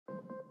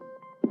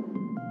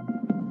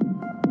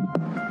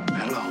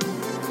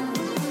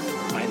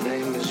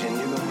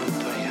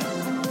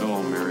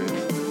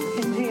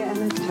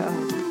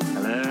Toad.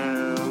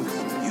 Hello.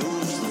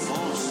 Use the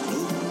force,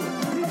 Luke.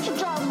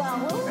 It's John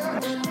Marvel.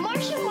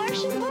 Marcia.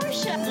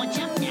 What's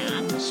up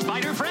now?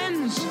 Spider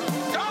friends, go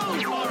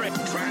for it.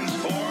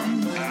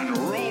 Transform and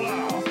roll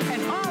out.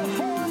 And I'll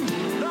form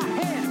the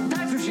head.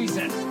 That's what she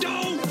said.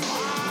 Don't!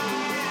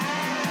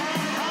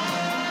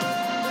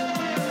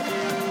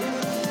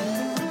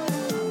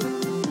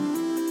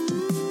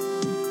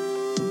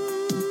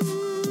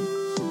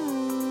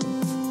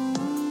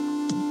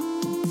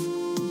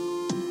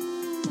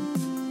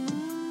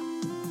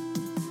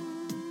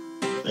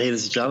 Hey,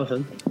 this is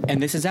Jonathan.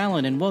 And this is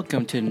Alan, and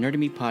welcome to Nerd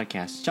Me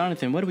Podcast.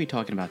 Jonathan, what are we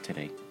talking about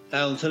today?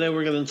 Alan, today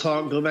we're going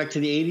to go back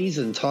to the 80s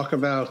and talk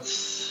about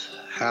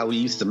how we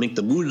used to make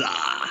the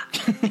moolah.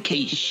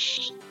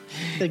 Cash.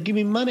 Give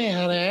me money,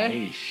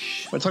 honey.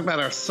 We're talking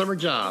about our summer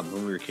job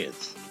when we were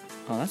kids.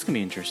 Oh, that's going to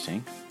be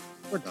interesting.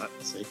 Or not,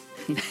 we'll see.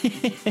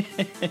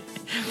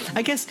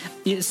 I guess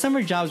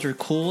summer jobs were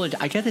cool.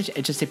 I guess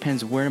it just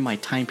depends where in my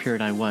time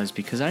period I was,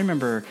 because I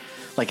remember,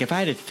 like, if I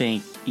had to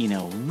think,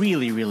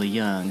 really, really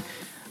young,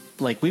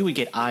 like, we would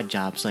get odd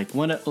jobs.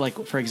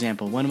 For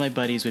example, one of my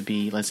buddies would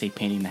be, let's say,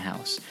 painting the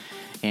house.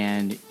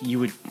 And you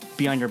would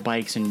be on your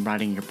bikes and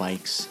riding your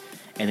bikes.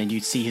 And then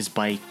you'd see his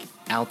bike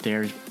out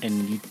there.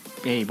 And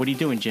hey, what are you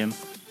doing, Jim?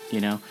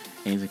 And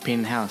he's like,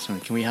 painting the house. I'm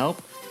like, can we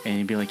help? And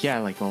he'd be like, yeah,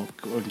 like, well,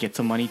 get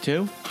some money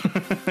too.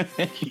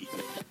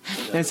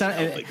 and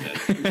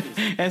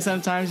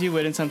sometimes you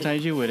would, and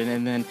sometimes you wouldn't.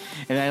 And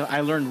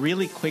I learned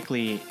really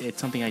quickly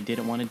it's something I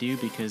didn't want to do,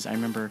 because I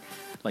remember,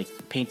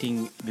 like,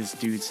 painting this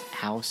dude's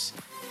house,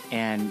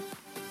 and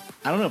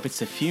I don't know if it's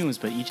the fumes,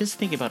 but you just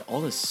think about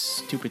all the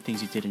stupid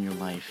things you did in your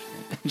life.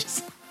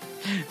 It's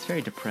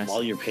very depressing.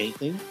 While you're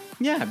painting?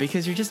 Yeah,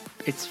 because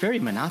it's very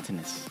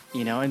monotonous,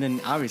 and then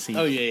obviously...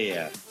 Oh,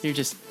 yeah. You're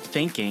just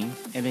thinking,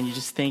 and then you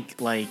just think,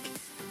 like,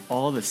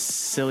 all the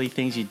silly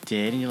things you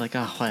did, and you're like,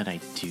 oh, why did I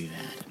do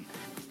that?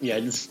 Yeah,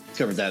 I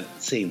discovered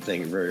that same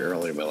thing very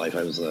early in my life.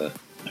 I forgot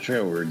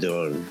what we were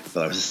doing,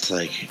 but I was just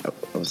like,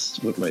 I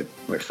was with my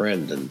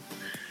friend, and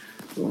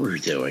what were we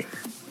doing?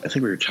 I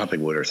think we were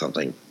chopping wood or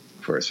something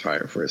for his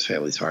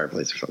family's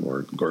fireplace or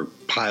something. We're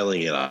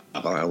piling it up.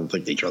 I don't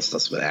think they trust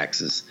us with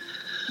axes.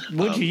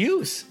 What'd you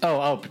use?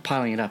 Oh,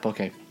 piling it up.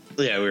 Okay.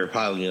 Yeah, we were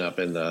piling it up,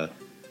 and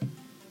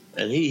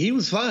he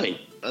was fine.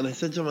 And I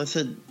said to him,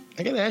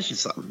 I got to ask you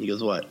something. He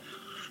goes, what?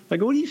 I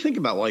go, what do you think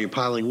about while you're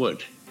piling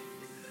wood?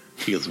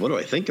 He goes, what do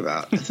I think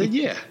about? I said,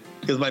 yeah.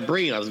 Because my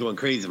brain, I was going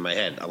crazy in my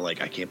head. I'm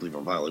like, I can't believe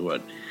I'm piling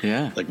wood.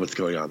 Yeah. Like, what's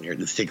going on here?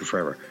 This is taking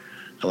forever.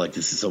 I'm like,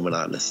 this is so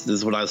monotonous. This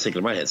is what I was thinking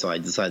in my head. So I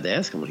decided to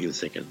ask him what he was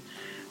thinking.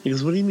 He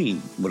goes, what do you mean?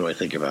 What do I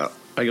think about?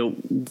 I go,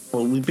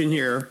 well, we've been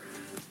here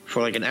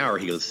for like an hour.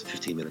 He goes,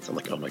 15 minutes. I'm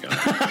like, oh my God.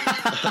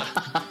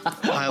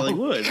 Piling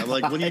wood. I'm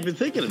like, what have you been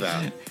thinking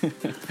about?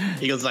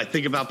 He goes, I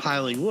think about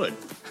piling wood.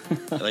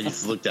 And I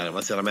just looked at him.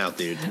 I said, I'm out,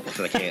 dude. I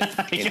said, I can't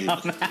do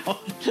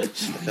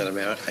this. I said, I'm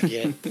out. I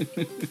can't.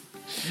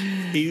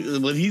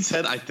 When he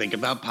said, I think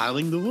about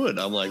piling the wood,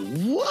 I'm like,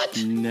 what?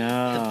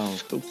 No.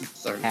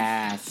 So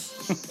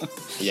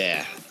Pass.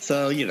 yeah.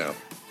 So, I'm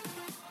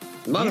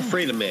not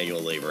afraid of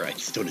manual labor. I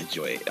just don't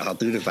enjoy it. I'll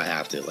do it if I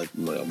have to, like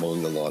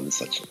mowing the lawn and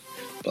such.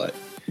 But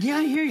yeah,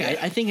 I hear you.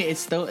 I think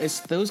it's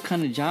those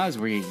kind of jobs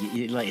where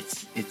you like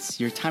it's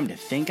your time to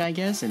think, I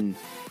guess. And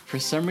for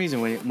some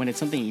reason, when it's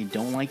something you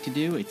don't like to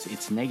do,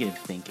 it's negative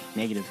thinking,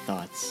 negative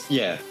thoughts.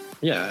 Yeah.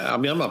 I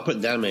mean, I'm not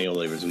putting down manual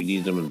laborers. We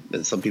need them,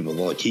 and some people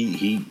like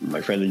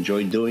my friend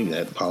enjoyed doing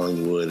that,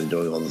 piling wood and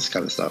doing all this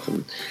kind of stuff,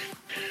 and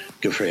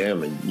good for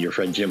him. And your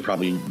friend Jim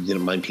probably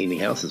didn't mind painting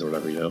houses or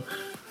whatever,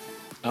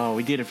 Oh,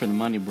 we did it for the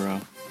money,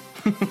 bro.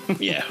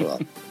 Yeah, well,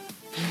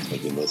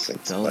 like in most things.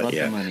 It's all about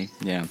the money.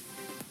 Yeah.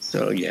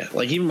 So yeah,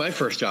 like even my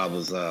first job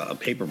was a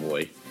paper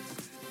boy,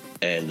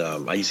 and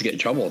I used to get in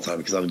trouble all the time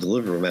because I would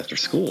deliver them after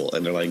school,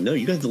 and they're like, "No,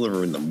 you guys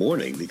deliver in the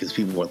morning because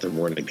people want their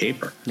morning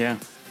paper." Yeah.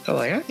 I'm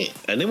like,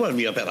 and they wanted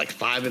me up at like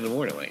 5 a.m. I'm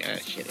like,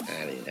 shit,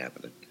 that ain't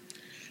happening.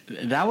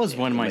 That was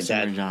one of my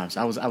summer jobs.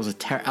 I was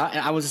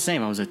the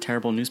same. I was a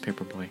terrible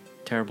newspaper boy.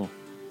 Terrible.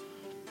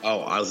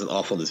 Oh, I was an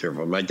awful newspaper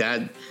boy. My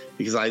dad,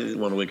 because I didn't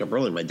want to wake up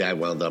early, my dad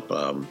wound up,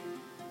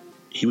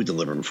 he would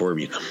deliver them for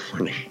me in the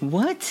morning.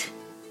 What?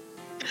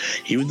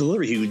 He would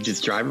deliver. He would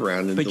just drive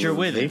around and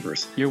deliver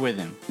papers. You're with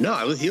him. No,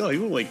 he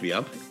wouldn't wake me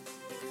up.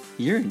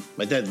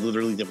 My dad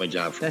literally did my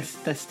job for me.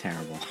 That's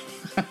terrible.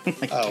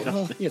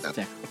 Well,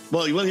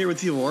 Well, you want to hear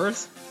what's even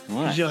worse?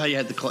 What? You know how you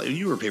had to collect?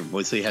 You were a paper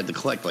boy, so you had to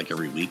collect like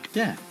every week.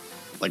 Yeah.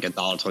 Like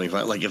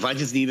 $1.25. Like if I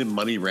just needed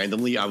money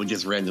randomly, I would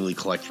just randomly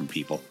collect from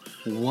people.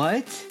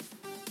 What?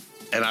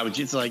 And I would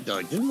just like,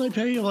 didn't I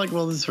pay you? I'm like,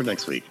 well, this is for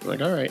next week. I'm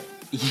like, all right.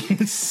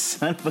 You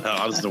son of a... No,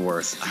 I was the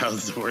worst. I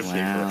was the worst.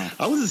 Wow.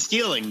 I wasn't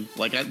stealing.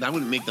 Like I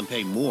wouldn't make them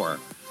pay more,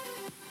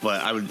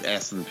 but I would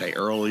ask them to pay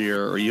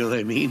earlier, or you know what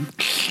I mean?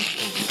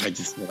 I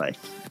just like,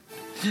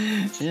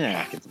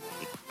 yeah.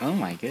 Oh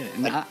my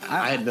goodness.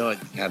 I had no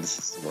idea how the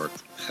system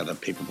worked, how the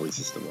paperboy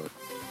system worked.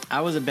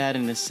 I was bad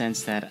in the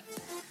sense that,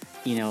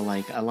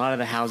 like a lot of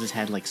the houses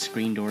had like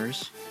screen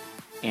doors,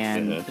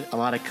 and a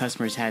lot of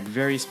customers had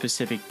very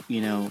specific,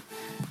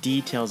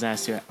 details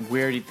as to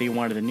where they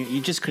wanted the news.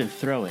 You just couldn't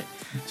throw it.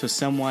 So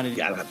some wanted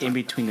in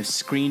between the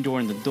screen door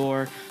and the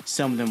door.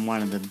 Some of them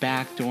wanted the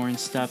back door and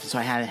stuff. So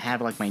I had to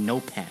have like my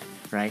notepad,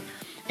 right?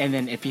 And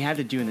then if you had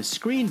to do in the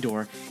screen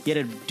door, you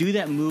had to do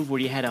that move where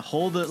you had to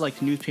hold the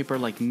newspaper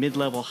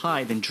mid-level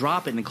high, then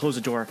drop it and then close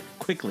the door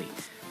quickly.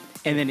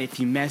 And then if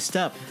you messed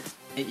up,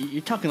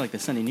 you're talking like the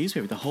Sunday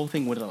newspaper, the whole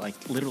thing would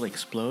literally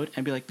explode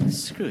and be like,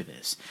 screw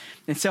this.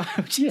 And so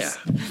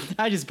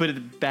I just put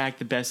it back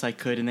the best I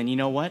could. And then you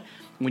know what?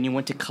 When you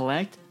went to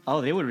collect,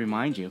 they would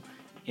remind you.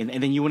 And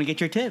then you wouldn't get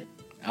your tip.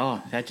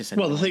 Oh, that just...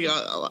 Well, the thing,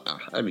 I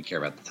didn't care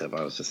about the tip.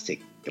 I was just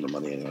taking the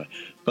money anyway.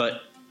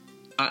 But,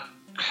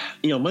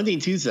 Monday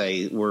and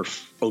Tuesday were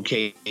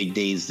okay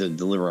days to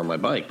deliver on my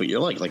bike. But you're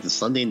like the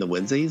Sunday and the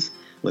Wednesdays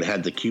when it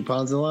had the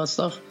coupons and all that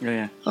stuff. Oh,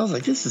 yeah. I was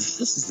like, this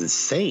is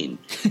insane.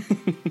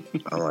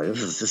 I'm like,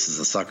 this is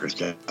a sucker's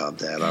job,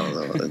 Dad. I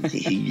don't know.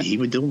 He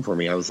would do them for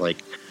me. I was like...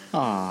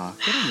 Aw,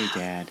 good on you,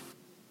 Dad.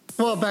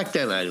 Well, back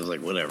then I was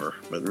like, whatever.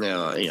 But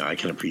now, I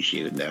can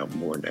appreciate it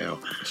more now.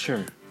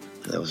 Sure.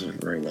 That was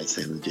very nice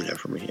of him to do that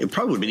for me. It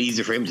probably would have been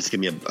easier for him to just give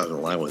me an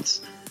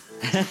allowance.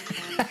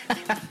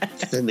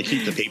 Then to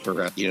keep the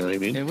paper out, you know what I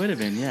mean? It would have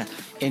been, yeah.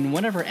 In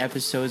one of our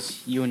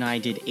episodes, you and I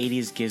did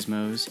 80s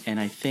gizmos, and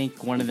I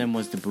think one of them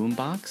was the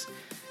boombox.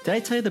 Did I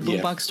tell you the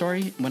boombox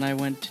story when I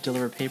went to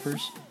deliver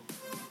papers?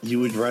 You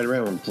would ride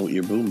around and pull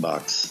your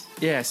boombox.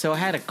 Yeah, so I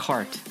had a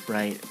cart,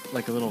 right?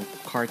 Like a little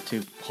cart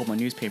to hold my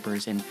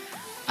newspapers, and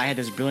I had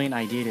this brilliant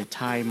idea to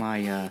tie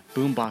my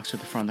boombox to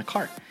the front of the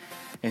cart.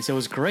 And so it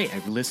was great. I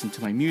listened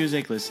to my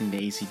music, listened to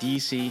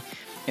AC/DC,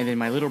 and then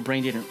my little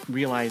brain didn't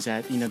realize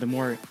that, the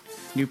more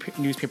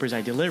newspapers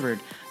I delivered,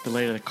 the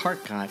later the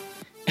cart got.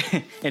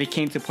 And it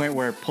came to the point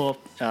where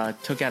I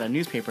took out a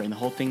newspaper and the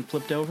whole thing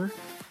flipped over,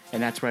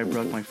 and that's where I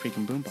broke my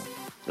freaking boombox.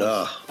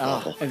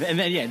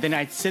 And then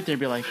I'd sit there and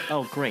be like,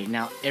 oh, great.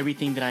 Now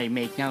everything that I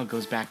make now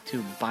goes back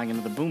to buying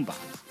another boombox.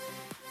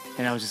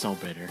 And I was just all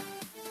bitter.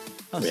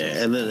 And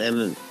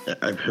then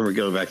I remember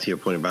going back to your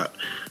point about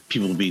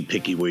people being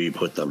picky where you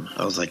put them.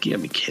 I was like, you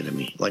gotta be kidding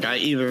me. Like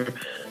this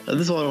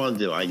is what I want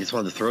to do. I just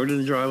wanted to throw it in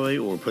the driveway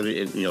or put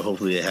it in,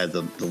 hopefully it had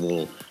the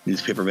little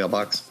newspaper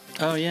mailbox.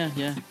 Oh, yeah.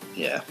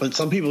 Yeah, but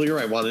some people, you're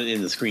right, wanted it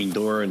in the screen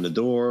door and the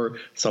door.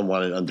 Some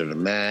wanted it under the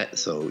mat,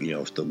 so,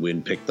 if the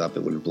wind picked up,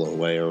 it wouldn't blow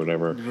away or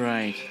whatever.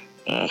 Right.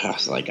 I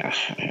was like, I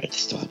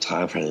just don't have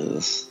time for any of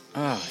this.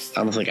 Oh,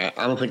 I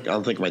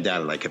don't think my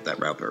dad and I kept that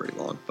route very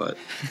long, but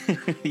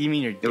you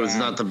mean your dad? It was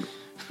not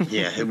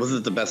it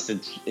wasn't the best.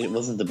 It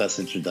wasn't the best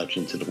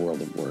introduction to the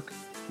world of work.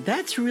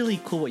 That's really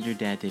cool what your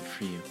dad did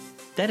for you.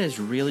 That is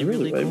really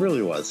cool. It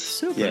really was.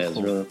 Super cool. It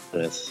was really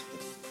nice.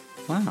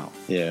 Wow.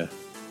 Yeah.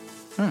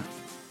 Huh.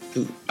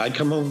 I'd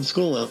come home from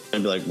school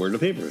and be like, "Where are the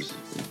papers?"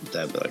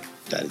 Dad'd be like,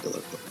 "Daddy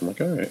delivered them." I'm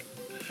like, "All right."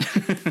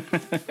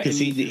 Because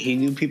he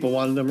knew people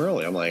wanted them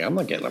early. I'm like, I'm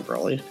not getting up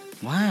early.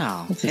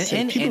 Wow.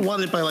 And people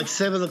want it by like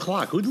 7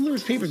 o'clock. Who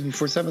delivers papers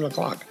before 7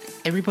 o'clock?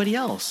 Everybody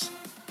else.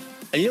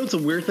 And it's a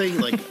weird thing.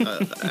 Like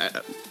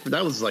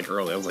that was like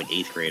early. I was like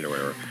 8th grade or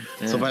whatever.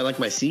 Yeah. So by like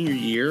my senior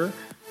year,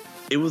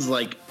 it was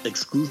like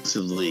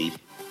exclusively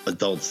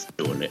adults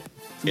doing it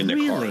in their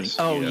cars.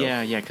 Oh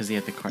yeah, because they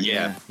had the car.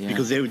 Yeah,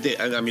 because they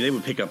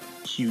would pick up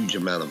huge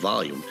amount of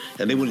volume,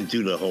 and they wouldn't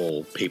do the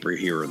whole paper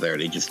here or there.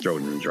 They just throw it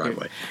in the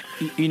driveway.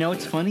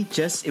 It's funny.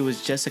 It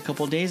was just a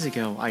couple days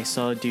ago. I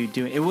saw a dude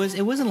doing it.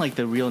 It wasn't like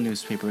the real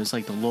newspaper. It was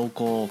like the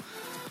local.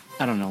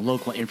 I don't know,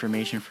 local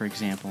information, for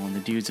example, and the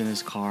dude's in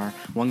his car.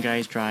 One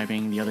guy's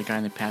driving, the other guy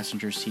in the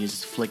passenger seat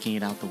is flicking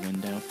it out the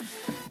window,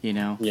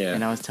 Yeah.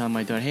 And I was telling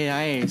my daughter, hey,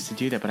 I used to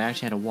do that, but I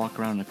actually had to walk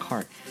around in a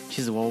cart.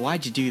 She said, well,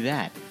 why'd you do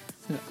that?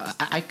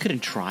 I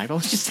couldn't drive. I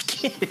was just a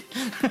kid.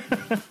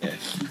 Yeah.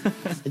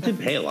 It didn't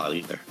pay a lot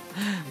either.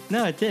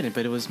 No, it didn't,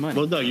 but it was money.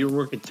 Well, no, you were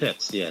working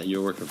tips. Yeah, you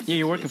were working for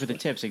you're working for the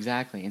tips,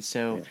 exactly. And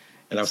so... Yeah.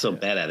 And I was so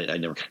bad at it, I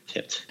never got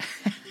tipped.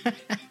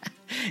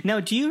 Now,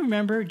 do you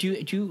remember?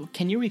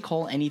 Can you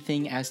recall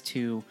anything as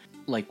to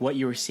like what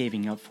you were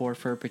saving up for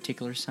a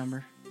particular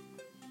summer?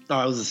 Oh,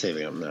 I wasn't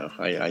saving up.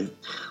 No,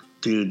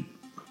 dude.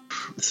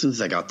 As soon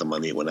as I got the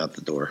money, it went out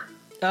the door.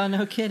 Oh,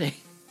 no kidding.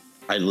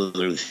 I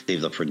literally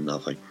saved up for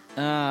nothing.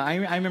 I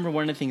remember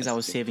one of the things I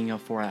was saving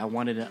up for. I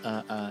wanted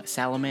a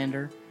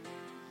salamander.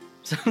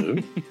 So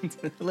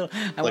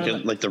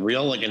like the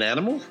real, like an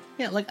animal?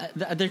 Yeah, like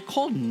they're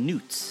called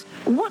newts.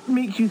 What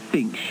makes you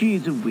think she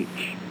is a witch?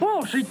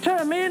 Oh, she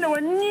turned me into a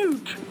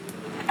newt.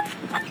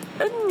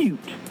 A newt?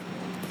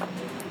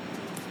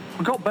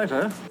 I got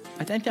better.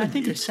 I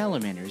think they're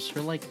salamanders.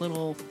 They're like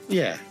little...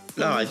 Yeah.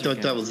 No, I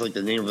thought that was like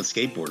the name of a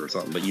skateboard or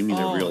something, but you mean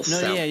a real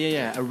salamander.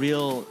 Yeah. A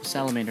real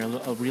salamander,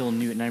 a real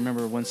newt. And I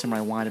remember one summer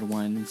I wanted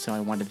one, and so I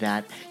wanted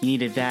that. You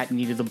needed that, you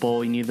needed the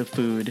bowl, you needed the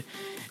food.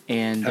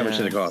 And how much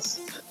did it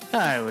cost?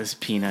 It was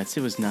peanuts.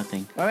 It was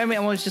nothing. I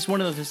mean, it was just one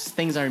of those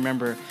things I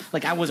remember.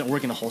 Like, I wasn't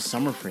working the whole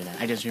summer for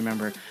that. I just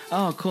remember,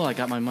 oh, cool, I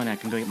got my money. I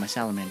can go get my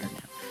salamander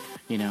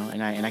now. you know,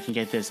 and I can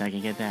get this, and I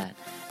can get that.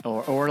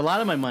 Or a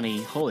lot of my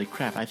money, holy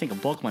crap, I think a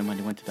bulk of my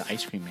money went to the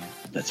ice cream man.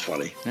 That's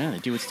funny. Yeah, the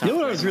dude would stop. You know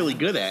what I was really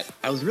good at?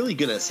 I was really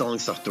good at selling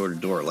stuff door to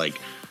door. Like,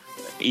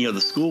 you know,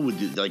 the school would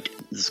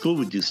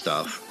do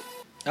stuff.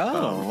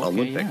 Oh, okay,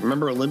 Olympic. yeah.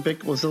 Remember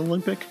Olympic? Was it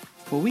Olympic?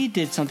 Well, we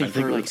did something I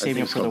think for it like was- I saving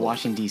think up it's for the called-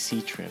 Washington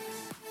D.C. trip.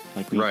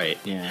 Like Right.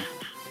 Yeah.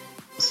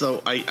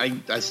 So I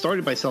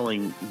started by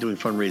doing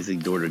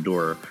fundraising door to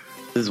door.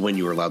 This is when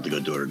you were allowed to go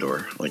door to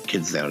door. Like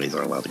kids nowadays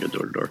aren't allowed to go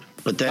door to door.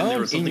 But then there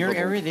Oh, was in something your called-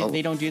 area,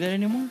 they don't do that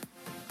anymore?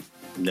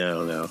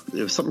 No.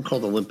 There was something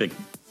called Olympic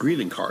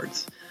greeting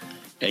cards,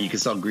 and you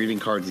could sell greeting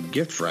cards and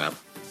gift wrap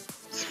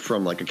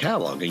from like a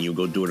catalog, and you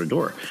go door to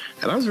door.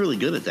 And I was really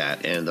good at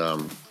that, and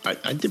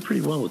I did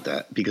pretty well with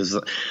that because.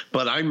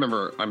 But I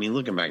remember, I mean,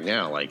 looking back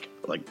now, like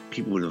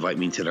people would invite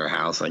me to their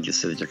house, and I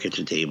just sit at their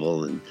kitchen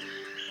table, and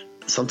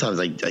sometimes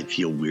I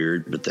feel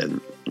weird, but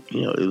then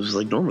you know it was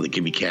like normal. They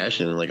give me cash,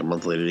 and then like a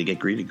month later they get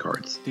greeting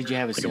cards. Did you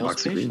have a Like a sales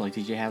box of pitch? greeting. Like,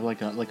 did you have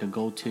like a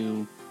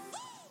go-to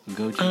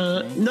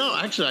thing? No,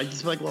 actually, I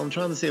just like, well, I'm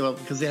trying to save up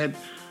because they had,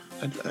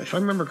 if I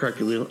remember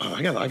correctly,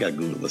 I got to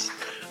Google this.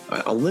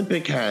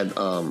 Olympic had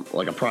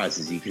like a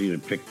prizes. You could either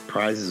pick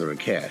prizes or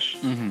cash.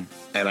 Mm-hmm.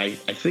 And I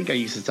think I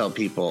used to tell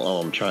people,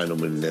 oh, I'm trying to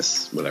win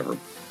this, whatever,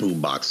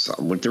 boombox or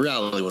something. But the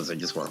reality was I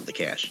just wanted the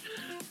cash.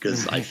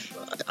 Because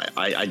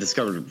I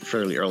discovered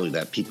fairly early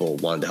that people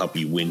wanted to help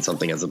you win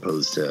something as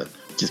opposed to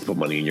just put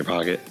money in your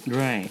pocket.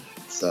 Right.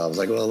 So I was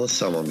like, well, let's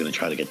sell them. I'm going to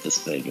try to get this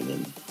thing. And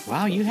then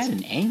Wow, you had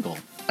an angle.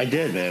 I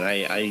did, man.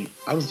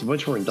 I was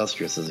much more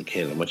industrious as a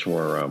kid. I'm much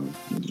more,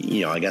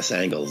 you know, I guess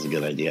angle is a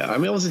good idea. I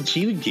mean, I wasn't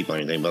cheating people or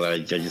anything, but I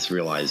just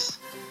realized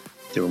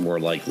they were more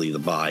likely to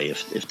buy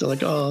if they're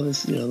like, oh,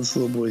 this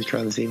little boy's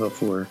trying to save up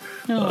for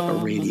a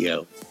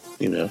radio,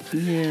 you know,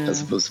 Yeah.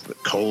 as opposed to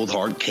put cold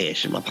hard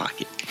cash in my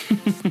pocket.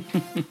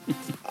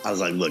 I was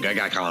like, look, I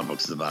got comic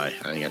books to buy.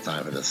 I ain't got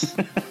time for this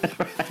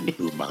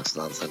boombox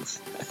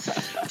nonsense.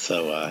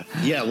 So,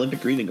 yeah,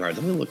 Olympic greeting cards.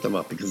 I'm going to look them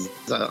up because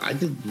I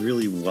did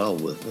really well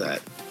with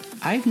that.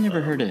 I've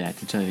never heard of that,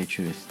 to tell you the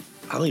truth.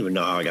 I don't even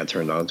know how I got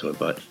turned on to it,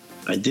 but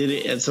I did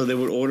it. And so they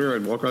would order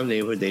and walk around the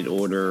neighborhood. They'd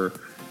order.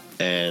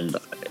 And,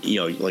 you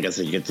know, like I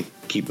said, you get to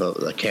keep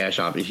a cash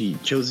option. If you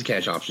chose the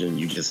cash option,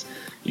 you just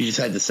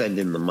had to send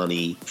in the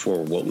money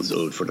for what was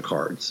owed for the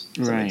cards.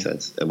 Does that make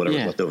sense? And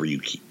whatever's left over, you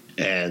keep.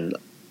 And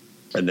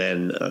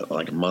then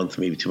like a month,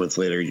 maybe 2 months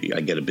later,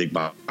 I get a big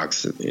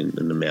box in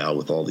the mail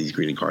with all these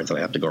greeting cards, and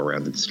I have to go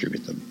around and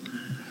distribute them.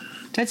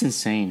 That's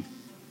insane.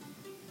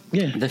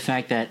 Yeah. The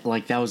fact that,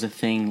 like, that was a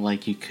thing,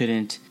 like, you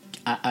couldn't,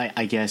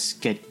 I guess,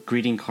 get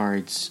greeting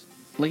cards.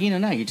 Like, you know,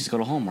 now you just go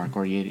to Hallmark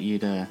or you'd you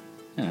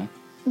know.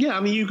 Yeah,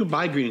 I mean, you could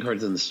buy greeting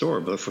cards in the store,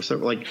 but for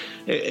some, like,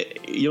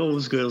 you know, what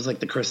was good? It was like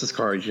the Christmas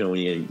cards, you know, when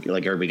you,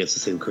 like, everybody gets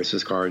the same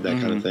Christmas card, that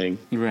kind of thing.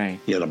 Right.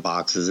 You know, the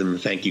boxes and the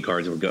thank you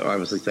cards were good.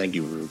 Obviously, thank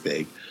you were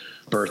big.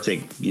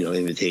 Birthday, you know,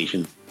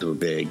 invitations were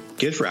big.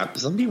 Gift wrap.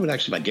 Some people would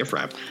actually buy gift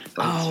wrap.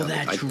 Oh,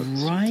 that's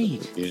right.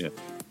 Yeah.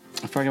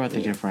 I forgot about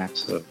the gift wrap.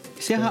 So,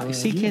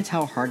 See, kids,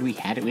 how hard we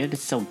had it? We had to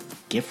sell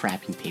gift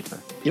wrapping paper.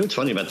 you know what's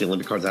funny about the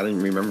Olympic cards? I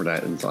didn't remember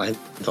that until I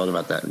hadn't thought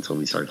about that until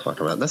we started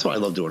talking about it. That's why I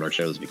love doing our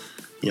shows.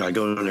 You know, I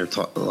go in there,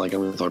 like,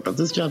 I'm going to talk about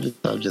this job,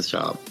 this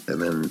job.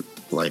 And then,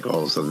 like,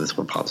 all of a sudden this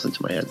one pops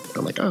into my head.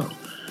 I'm like, oh,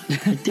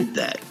 I did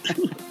that.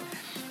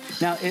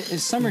 Now,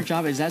 is summer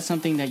job, is that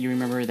something that you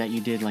remember that you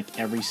did, like,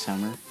 every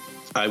summer?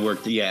 I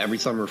worked, every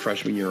summer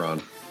freshman year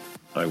on.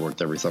 I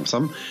worked every summer.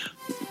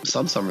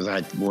 Some summers I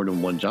had more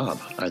than one job.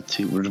 I had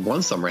two.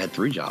 One summer I had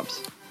 3 jobs.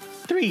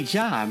 3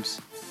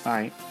 jobs? All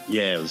right.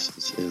 Yeah, it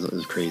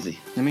was crazy.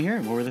 Let me hear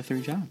it. What were the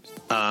 3 jobs?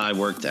 I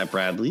worked at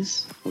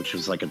Bradley's, which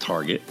was like a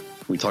Target.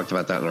 We talked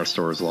about that in our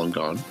stores long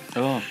gone.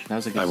 Oh, that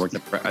was a good I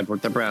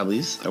worked at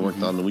Bradley's. I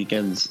worked on the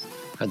weekends.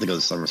 I had to go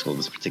to summer school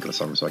this particular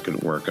summer, so I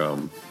couldn't work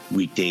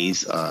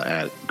weekdays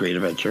at Great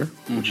Adventure,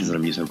 which is an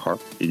amusement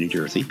park in New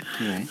Jersey.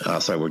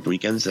 Right. So I worked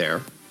weekends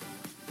there.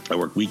 I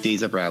worked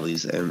weekdays at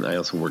Bradley's, and I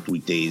also worked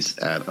weekdays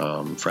at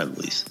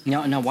Friendly's.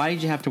 Now, why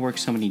did you have to work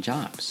so many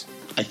jobs?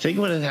 I think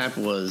what had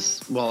happened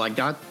was, well, I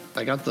got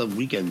the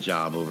weekend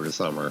job over the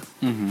summer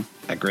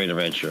at Great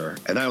Adventure,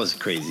 and that was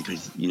crazy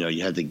because you know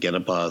you had to get a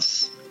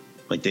bus.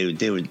 Like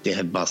they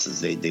had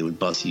buses. They would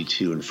bus you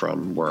to and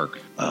from work,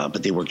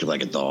 but they worked you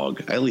like a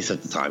dog. At least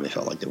at the time, they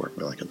felt like they worked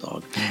me like a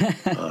dog.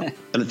 And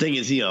the thing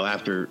is, you know,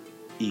 after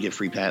you get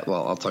free pat,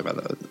 well, I'll talk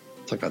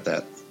about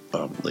that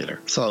later.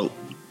 So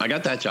I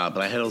got that job,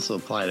 but I had also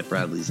applied at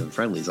Bradley's and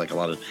Friendly's. Like a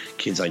lot of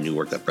kids I knew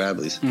worked at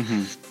Bradley's,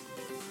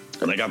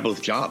 and I got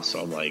both jobs.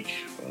 So I'm like,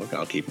 okay,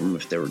 I'll keep them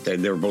if they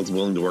were both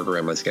willing to work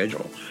around my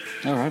schedule.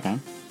 Oh, right on.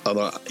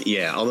 Although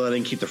I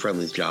didn't keep the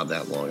Friendly's job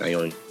that long. I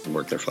only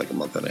worked there for like a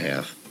month and a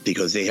half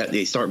because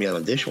they started me on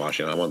a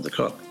dishwasher and I wanted to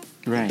cook.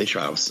 Right.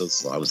 Dishwasher, I was so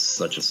slow. I was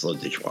such a slow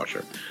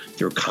dishwasher.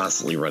 They were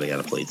constantly running out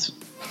of plates.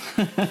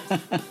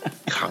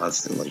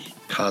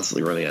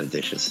 constantly running out of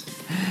dishes.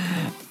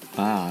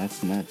 Wow,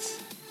 that's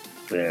nuts.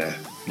 Yeah.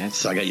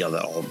 So I got yelled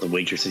at. The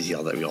waitresses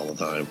yelled at me all the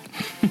time.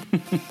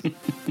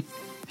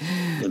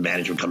 The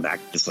manager would come back,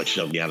 just like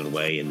shove me out of the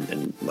way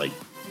and like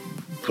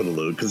put a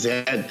load because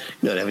they had,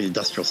 they have an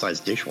industrial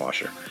sized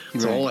dishwasher.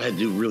 So Right. all I had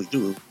to really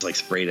do was like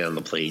spray down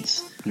the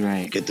plates,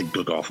 Right. get the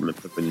gook off them and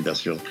put them in the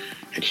industrial,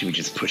 and she would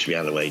just push me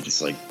out of the way,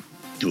 just like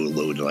do a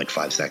load in like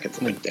 5 seconds.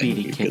 I'm like, Beat dang, a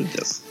you're kid. good at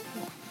this.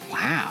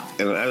 Wow.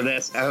 And I would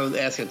ask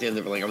at the end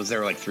of it, like I was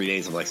there like 3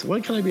 days. I'm like, so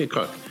when can I be a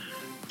cook?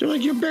 They're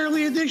like, you're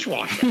barely a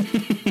dishwasher.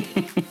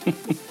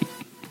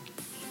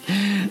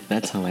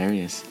 That's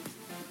hilarious.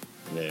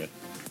 Yeah.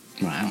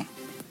 Wow.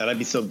 And I'd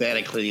be so bad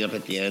at cleaning up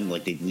at the end,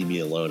 like they'd leave me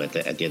alone at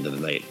the end of the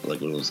night, like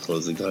when it was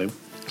closing time.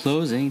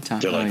 Closing time.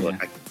 They're like, Oh,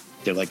 look, yeah.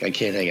 they're like, I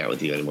can't hang out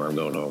with you anymore. I'm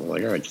going home. I'm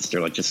like, all right,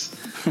 they're like, just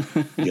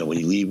when you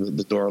leave,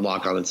 the door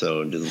lock on its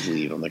own, just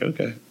leave. I'm like,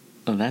 okay.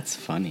 Oh, that's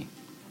funny.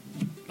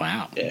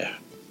 Wow. Yeah.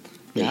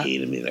 They Yeah.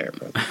 hated me there,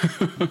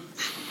 bro.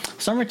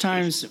 Summer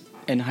times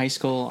in high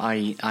school,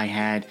 I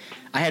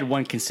had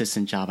one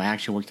consistent job. I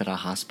actually worked at a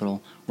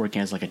hospital,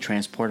 working as like a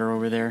transporter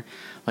over there.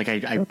 Like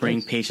I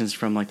bring patients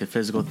from like the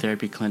physical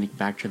therapy clinic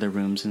back to their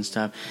rooms and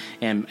stuff.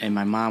 And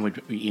my mom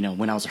would,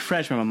 when I was a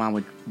freshman, my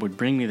mom would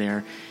bring me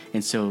there.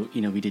 And so,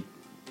 we did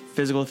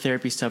physical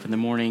therapy stuff in the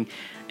morning.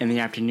 In the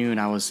afternoon,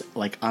 I was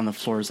like on the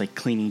floors, like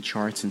cleaning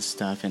charts and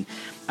stuff. And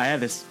I had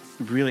this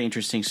really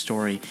interesting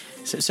story.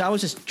 So I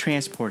was just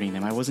transporting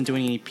them. I wasn't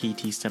doing any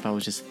PT stuff. I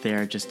was just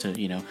there just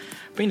to,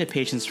 bring the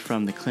patients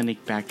from the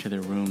clinic back to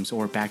their rooms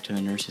or back to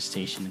the nurse's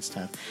station and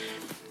stuff.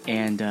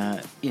 And,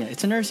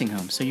 it's a nursing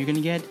home. So you're going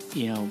to get,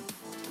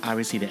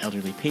 obviously the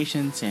elderly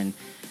patients and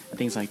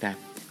things like that.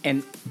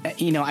 And, I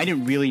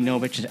didn't really know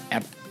much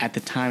at the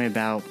time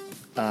about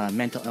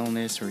mental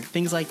illness or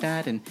things like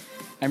that. And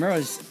I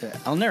remember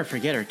I'll never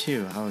forget her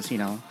too. I was,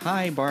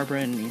 hi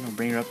Barbara, and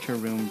bring her up to her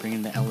room, bring her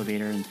in the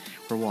elevator, and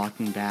we're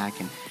walking back,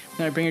 and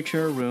then I bring her to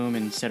her room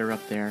and set her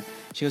up there.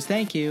 She goes,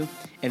 "Thank you,"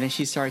 and then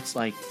she starts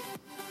like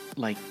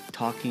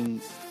talking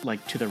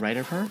like to the right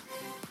of her,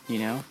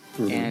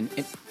 and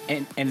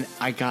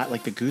I got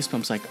like the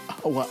goosebumps, like,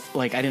 oh, what?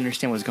 Like I didn't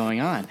understand what was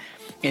going on.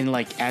 And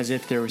like as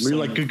if there was We're some,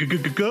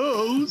 like,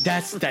 goes.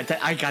 That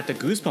I got the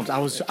goosebumps.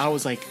 I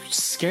was like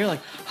scared,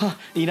 like, huh.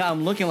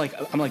 I'm looking like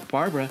I'm like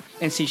Barbara,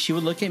 and see, she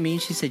would look at me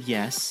and she said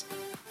yes,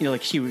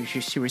 like she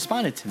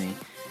responded to me,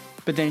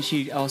 but then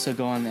she'd also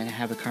go on and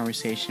have a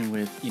conversation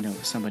with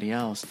somebody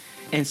else.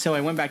 And so I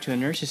went back to the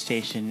nurse's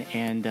station,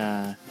 and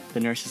the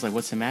nurse is like,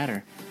 "What's the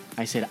matter?"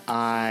 I said,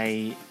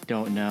 "I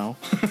don't know."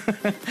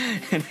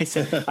 And I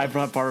said, I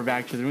brought Barbara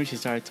back to the room. She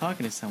started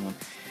talking to someone.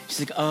 She's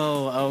like,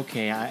 "Oh,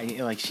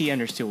 okay." She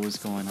understood what was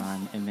going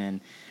on, and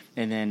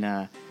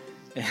then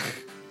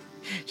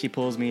she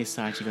pulls me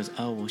aside. She goes,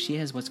 "Oh, well, she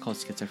has what's called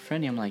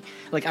schizophrenia." I'm like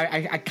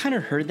I kind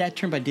of heard that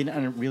term, but I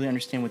didn't really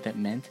understand what that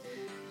meant,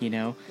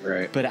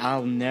 Right. But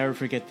I'll never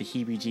forget the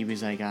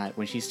heebie-jeebies I got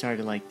when she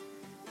started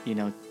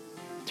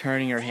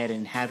turning her head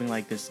and having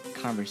like this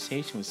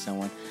conversation with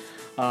someone.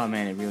 Oh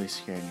man, it really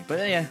scared me.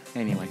 But yeah,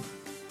 anyway,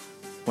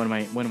 one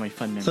of my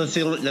fun memories.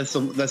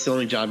 So that's the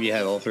only job you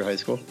had all through high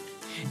school?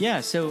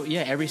 Yeah, so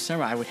every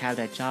summer I would have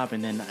that job,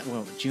 and then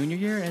junior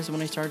year is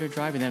when I started to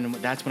drive, and then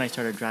that's when I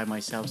started to drive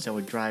myself. So I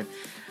would drive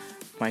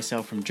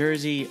myself from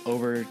Jersey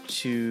over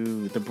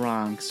to the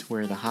Bronx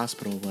where the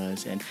hospital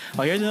was. And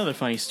here's another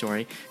funny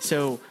story.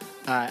 So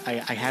I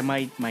had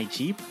my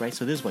Jeep, right?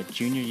 So this is what,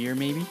 junior year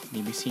maybe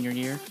senior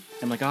year.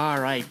 I'm like, all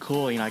right,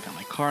 cool. I got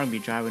my car, I'm gonna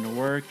be driving to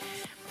work,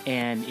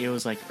 and it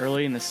was like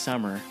early in the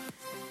summer,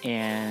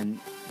 and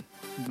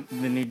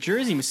the New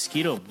Jersey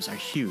mosquitoes are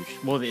huge.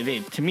 Well,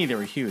 to me, they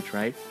were huge,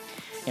 right?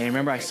 And I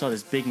remember I saw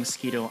this big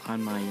mosquito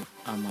on my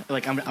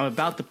like I'm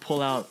about to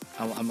pull out.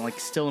 I'm like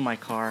still in my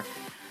car,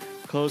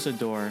 close the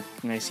door,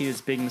 and I see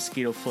this big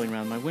mosquito floating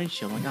around my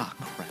windshield. I'm like,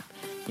 oh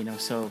crap,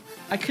 So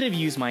I could have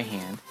used my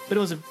hand, but it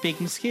was a big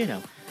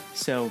mosquito.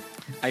 So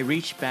I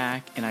reached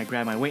back and I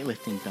grabbed my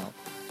weightlifting belt,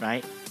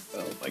 right?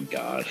 Oh my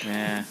gosh.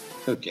 Yeah.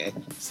 Okay.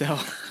 So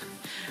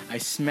I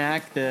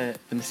smacked the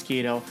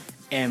mosquito,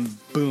 and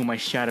boom, I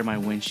shattered my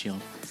windshield.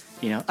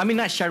 I mean,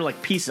 not shattered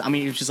like pieces. I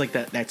mean, it was just like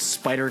that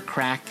spider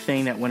crack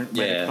thing that went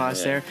right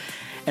across there.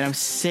 And I'm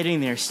sitting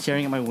there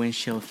staring at my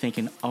windshield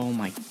thinking, oh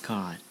my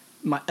God.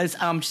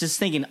 I'm just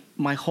thinking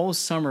my whole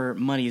summer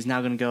money is now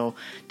going to go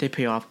to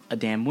pay off a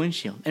damn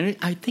windshield. And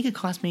I think it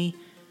cost me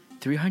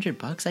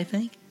 $300, I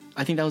think.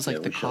 I think that was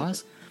like the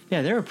cost.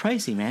 Yeah, they were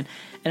pricey, man.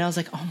 And I was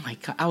like, oh my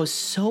God. I was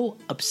so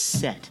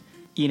upset.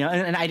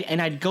 And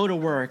I'd go to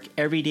work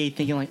every day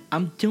thinking like,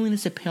 I'm doing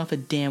this to pay off a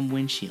damn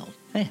windshield.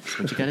 Hey, that's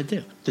what you got to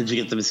do. Did you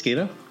get the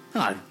mosquito?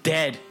 Oh,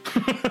 dead.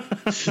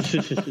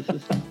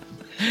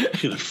 You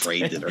could have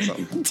framed it or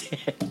something.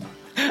 Dead.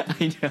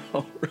 I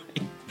know,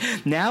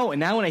 right? Now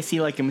when I see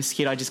like a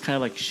mosquito, I just kind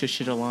of like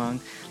shush it along.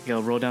 Like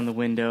I'll roll down the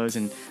windows,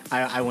 and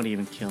I won't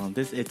even kill him.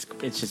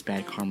 It's just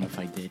bad karma if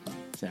I did.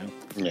 So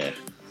Yeah,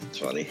 it's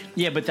funny.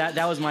 yeah, but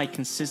that was my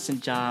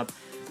consistent job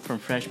from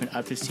freshman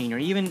up to senior.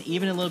 Even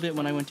a little bit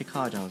when I went to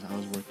college, I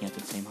was working at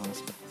the same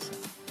hospital. So.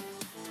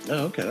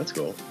 Oh, okay, that's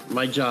cool.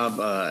 My job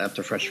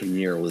after freshman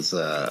year was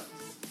the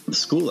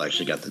school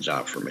actually got the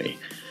job for me,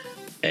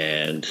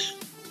 and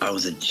I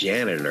was a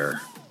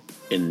janitor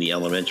in the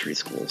elementary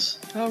schools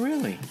Oh,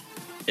 really?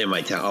 in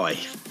my town. Oh,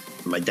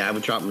 My dad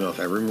would drop me off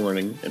every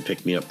morning and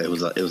pick me up. It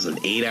was an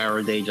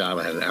 8-hour day job.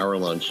 I had an hour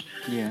lunch.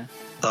 Yeah.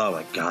 Oh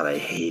my God, I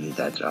hated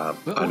that job.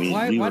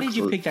 Why did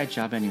you pick that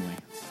job anyway?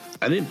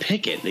 I didn't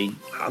pick it.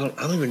 I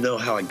don't even know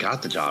how I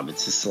got the job.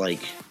 It's just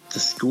like the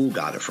school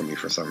got it for me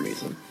for some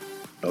reason.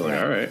 I was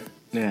like, all right.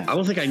 Yeah. I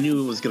don't think I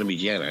knew it was going to be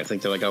janitor. I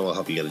think they're like, oh, we'll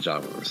help you get a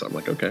job or something.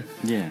 I'm like, okay.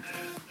 Yeah.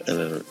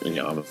 And then,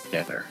 I'm a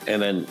janitor.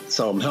 And then,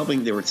 so I'm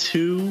helping. There were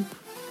 2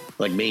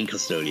 like main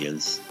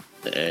custodians,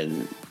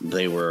 and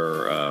they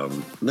were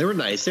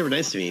nice. They were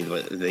nice to me,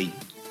 but they,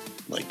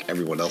 like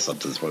everyone else up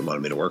to this point,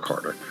 wanted me to work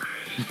harder.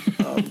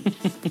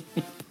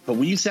 But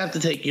we used to have to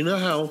take,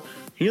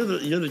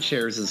 the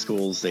chairs in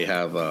schools, they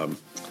have, I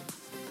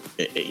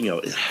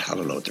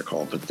don't know what they're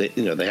called, but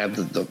they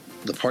have the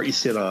part you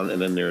sit on,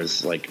 and then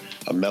there's like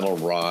a metal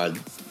rod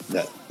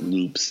that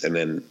loops, and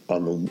then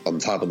on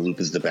top of the loop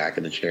is the back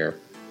of the chair.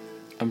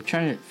 I'm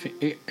trying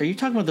to. Are you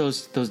talking about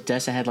those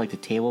desks that had like the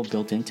table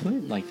built into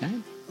it, like that?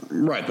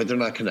 Right, but they're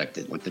not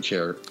connected, like the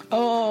chair.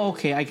 Oh,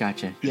 okay, I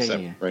gotcha.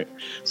 Yeah. Right.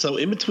 So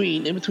in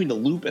between the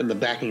loop and the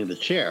backing of the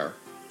chair,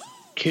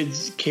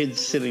 kids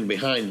sitting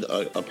behind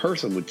a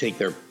person would take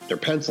their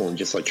pencil and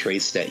just like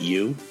trace that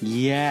U.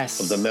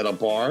 Yes. Of the metal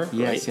bar.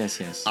 Yes, right?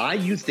 yes. I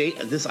used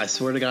this. I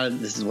swear to God,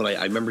 this is what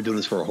I remember doing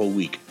this for a whole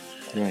week.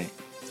 Right.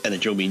 And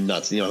it drove me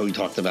nuts. You know how we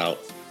talked about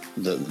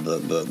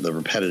the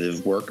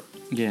repetitive work.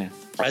 Yeah.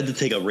 I had to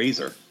take a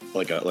razor,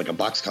 like a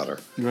box cutter.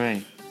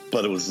 Right.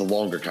 But it was the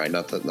longer kind,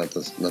 not the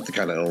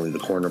kind that only the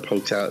corner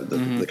pokes out.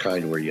 The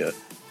kind where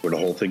the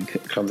whole thing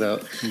comes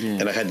out. Yeah.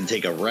 And I had to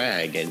take a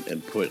rag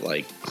and put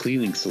like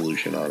cleaning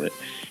solution on it,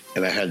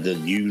 and I had to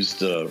use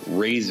the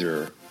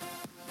razor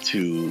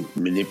to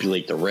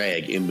manipulate the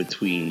rag in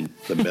between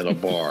the metal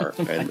bar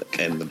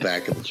and the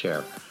back of the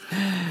chair,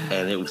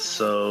 and it was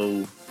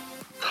so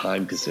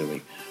time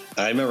consuming.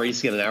 I remember I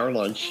used to get an hour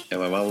lunch, and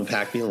my mom would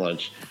pack me a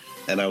lunch,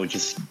 and there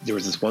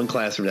was this one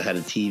classroom that had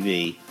a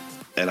TV.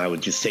 And I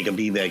would just take a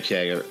beanbag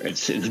chair and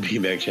sit in the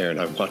beanbag chair, and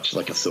I'd watch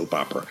like a soap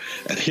opera.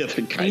 And the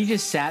other guy, and you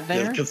just sat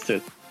there? I just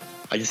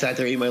sat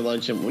there, ate my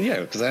lunch, and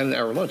because I had an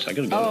hour lunch. I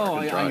couldn't go.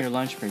 On your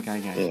lunch break, I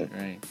got it.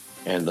 Right.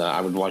 And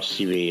I would watch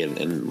TV,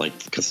 and like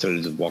the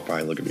custodians would walk by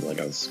and look at me like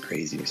I was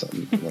crazy or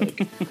something.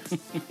 Like,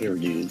 they were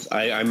dudes.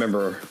 I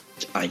remember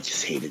I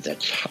just hated that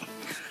job.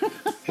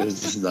 It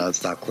was just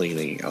nonstop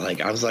cleaning.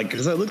 I was like,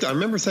 because I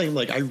remember saying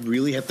like, I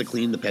really have to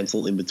clean the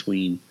pencil in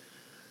between.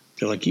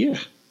 They're like, yeah.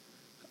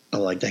 I'm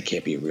like, that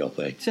can't be a real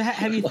thing. So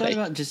have you thought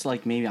about just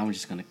like, maybe I'm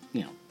just going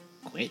to,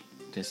 quit?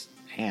 Just,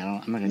 hey, I'm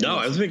not going to. No,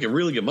 I was making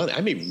really good money.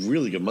 I made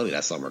really good money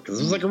that summer because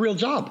it was like a real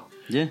job.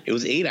 Yeah. It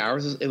was 8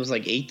 hours. It was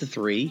like 8 to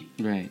 3.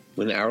 Right.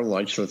 With an hour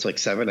lunch, so it's like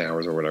 7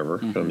 hours or whatever,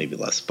 or maybe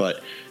less.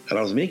 And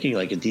I was making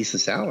like a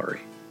decent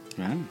salary.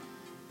 Wow.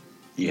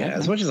 Yeah,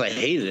 as much as I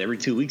hated it, every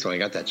 2 weeks when I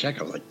got that check,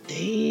 I was like,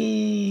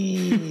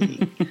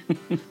 dang.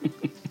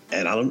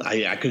 And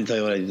I couldn't tell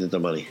you what I did with the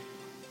money.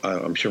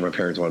 I'm sure my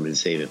parents wanted me to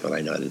save it, but I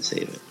know I didn't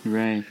save it.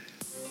 Right.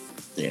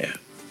 Yeah.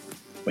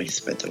 I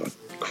spent it on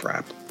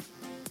crap.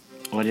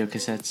 Audio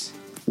cassettes?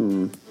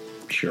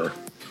 Sure.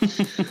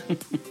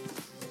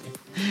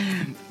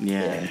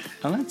 Yeah.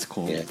 Oh, that's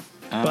cool. Yeah.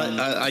 But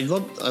I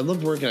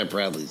loved working at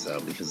Bradley's,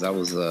 though, because that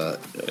was, I was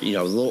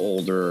a little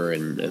older,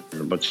 and a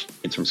bunch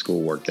of kids from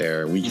school worked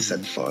there. We just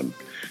had fun.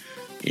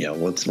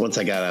 Once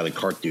I got out of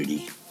cart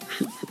duty,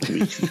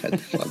 we just had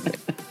fun.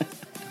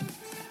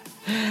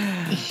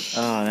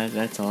 Oh,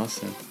 that's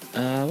awesome.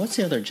 What's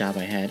the other job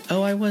I had?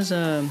 Oh, I worked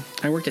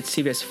at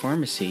CVS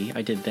Pharmacy.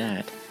 I did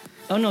that.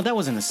 Oh no, that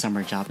wasn't a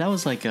summer job. That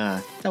was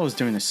that was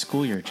during the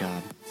school year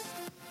job.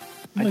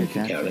 I did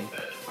that.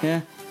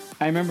 Yeah,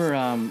 I remember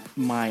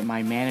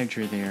my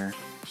manager there.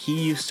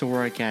 He used to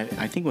work at,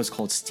 I think it was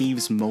called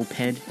Steve's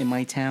Moped in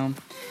my town,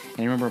 and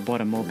I remember I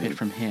bought a moped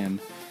from him.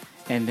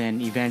 And then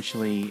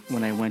eventually,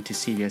 when I went to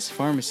CVS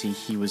Pharmacy,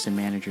 he was a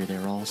manager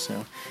there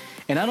also.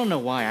 And I don't know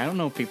why. I don't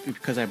know if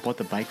because I bought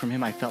the bike from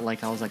him, I felt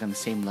like I was like on the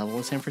same level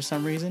as him for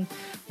some reason.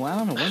 Well, I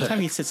don't know. One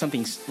time he said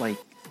something like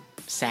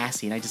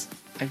sassy, and I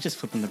just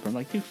flipped him the bird. I'm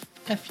like, dude,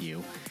 F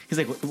you. He's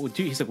like, dude.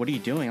 He's like, what are you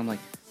doing? I'm like,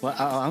 well,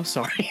 I'm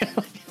sorry.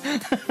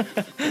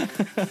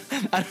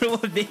 I don't know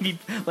what made me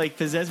like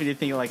possessed me to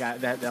think like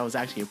that was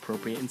actually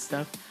appropriate and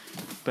stuff.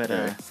 But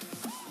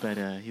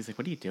he's like,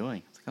 what are you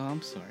doing? I was like, oh,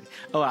 I'm sorry.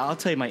 Oh, I'll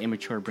tell you my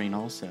immature brain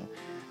also.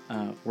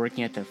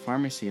 Working at the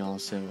pharmacy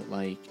also,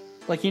 like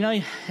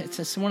it's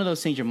just one of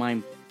those things your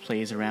mind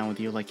plays around with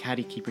you, like how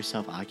do you keep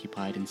yourself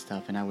occupied and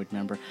stuff. And I would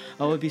remember,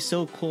 it'd be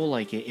so cool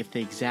like if the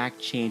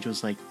exact change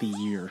was like the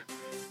year,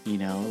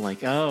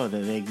 like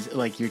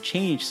like your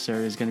change, sir,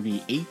 is going to be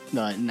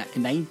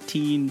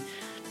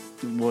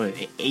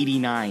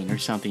 1989 or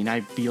something.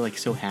 I'd be like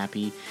so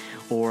happy.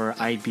 Or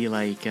I'd be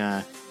like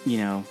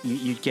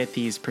you'd get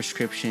these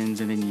prescriptions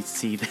and then you'd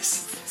see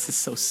this is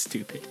so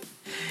stupid.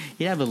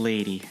 You'd have a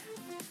lady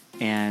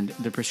and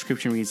the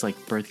prescription reads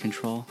like birth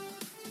control.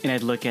 And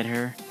I'd look at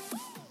her,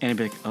 and I'd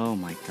be like, "Oh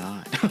my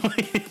god!"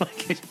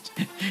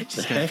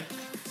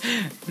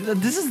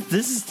 This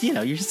is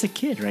you're just a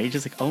kid, right? You're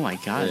just like, oh my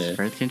god, it's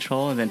birth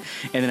control, and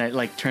then I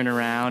like turn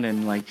around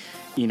and like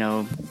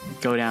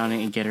go down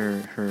and get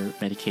her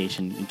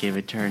medication and give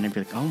it to her, and I'd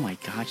be like, oh my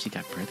god, she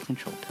got birth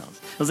control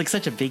pills. It was like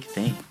such a big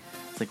thing.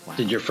 It's like, wow.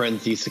 Did your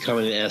friends used to come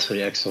in and ask for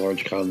the extra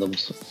large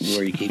condoms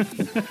where you keep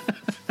them?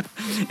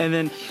 and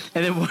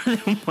then one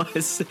of them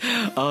was,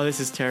 oh, this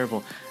is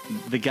terrible.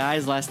 The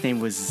guy's last name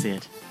was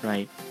Zit,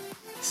 right?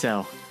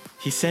 So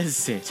he says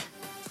Zit.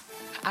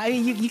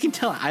 You can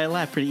tell I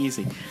laugh pretty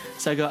easy.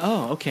 So I go,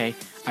 oh, okay.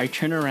 I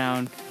turn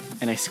around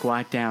and I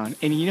squat down.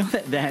 And you know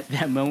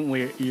that moment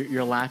where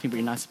you're laughing, but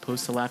you're not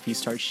supposed to laugh, you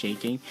start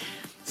shaking.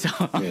 So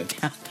I'm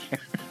down there.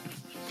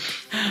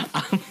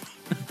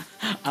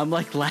 I'm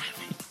like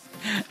laughing,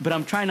 but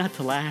I'm trying not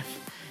to laugh,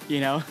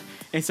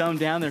 And so I'm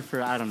down there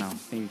for, I don't know,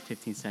 maybe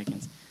 15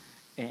 seconds.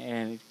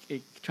 And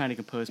trying to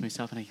compose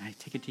myself. And I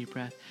take a deep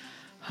breath.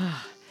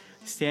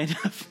 Stand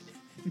up.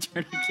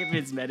 Trying to give him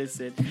his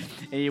medicine,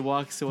 and he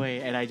walks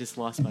away, and I just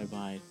lost my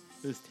mind.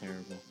 It was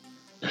terrible.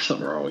 There's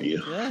something wrong with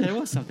you. Yeah, there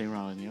was something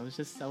wrong with me. I was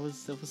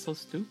so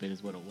stupid,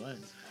 is what it was.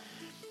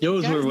 It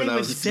was weird when I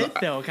was Sit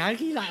though. How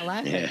can you not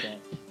laugh at that?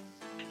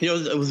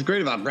 It was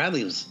great about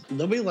Bradley was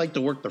nobody liked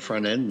to work the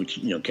front end, which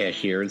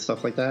cashier and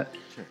stuff like that.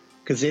 Sure.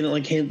 Because they didn't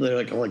like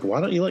handling. I'm like,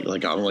 why don't you like?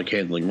 Like, I don't like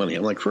handling money.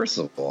 I'm like, first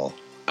of all,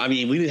 I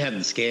mean, we didn't have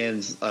the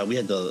scans. We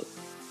had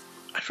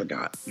I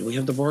forgot. Did we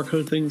have the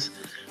barcode things?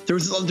 There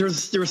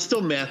was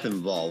still math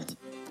involved,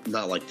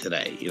 not like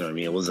today. You know what I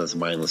mean? It wasn't as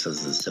mindless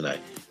as it is today.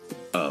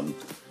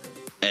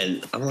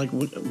 And I'm like,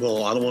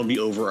 well, I don't want to be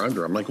over or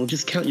under. I'm like, well,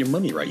 just count your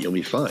money right. You'll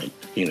be fine.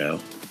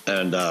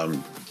 And I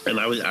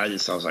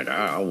was like,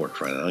 I'll work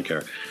for it. I don't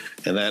care.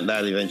 And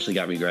that eventually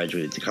got me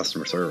graduated to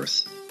customer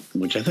service,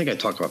 which I think I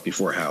talked about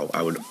before. How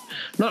I would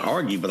not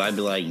argue, but I'd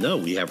be like, no,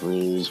 we have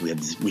rules. We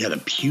had a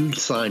huge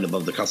sign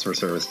above the customer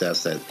service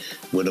desk that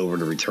went over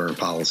the return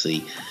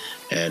policy.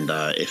 And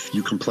if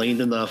you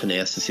complained enough and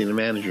asked to see the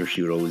manager,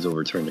 she would always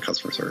overturn the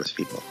customer service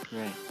people.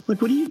 Right.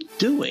 Like, what are you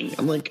doing?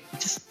 I'm like,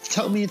 just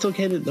tell me it's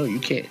okay. No, you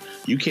can't.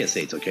 You can't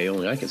say it's okay.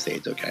 Only I can say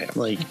it's okay.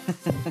 I'm like,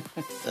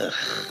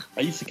 I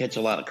used to catch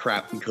a lot of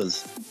crap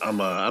because I'm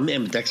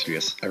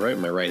ambidextrous. I write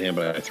with my right hand,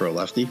 but I throw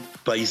lefty.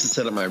 But I used to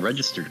set up my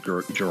register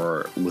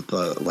drawer with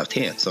the left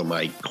hand, so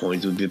my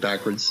coins would be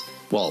backwards.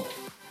 Well,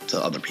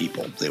 to other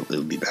people, they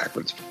would be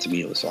backwards. To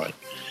me, it was fine.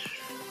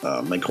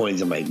 My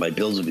coins and my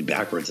bills would be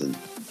backwards, and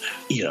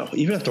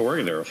even after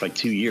working there for like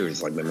 2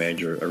 years, like my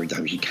manager, every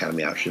time she counted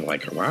me out, she's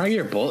like, why are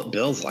your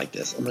bills like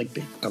this? I'm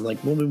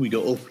like, woman, we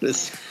go over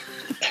this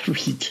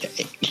every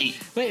day.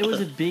 Wait, it was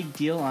a big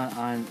deal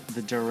on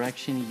the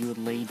direction you would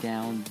lay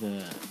down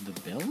the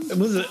bills?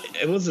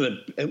 It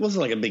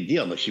wasn't like a big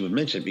deal, but she would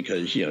mention it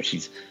because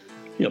she's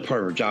part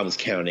of her job is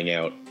counting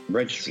out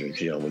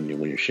registers. When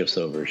your shift's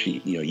over,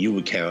 you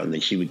would count, and then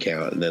she would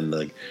count, and then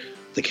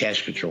the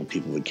cash control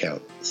people would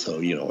count. So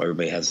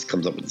everybody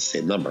comes up with the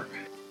same number.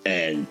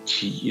 And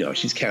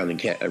she's counting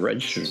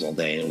registers all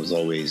day, and it was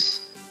always,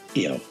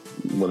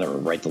 whatever,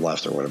 right to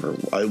left or whatever.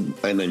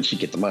 And then she'd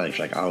get the money. She's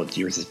like, oh,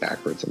 yours is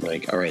backwards. I'm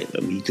like, all right,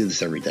 we do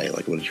this every day.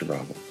 Like, what is your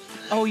problem?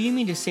 Oh, you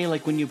mean to say,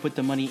 like, when you put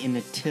the money in the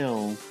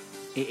till,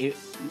 it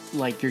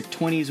like your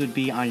 20s would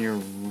be on your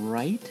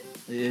right?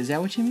 Is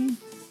that what you mean?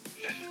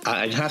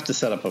 I'd have to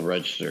set up a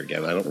register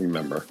again. I don't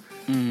remember.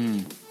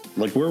 Mm.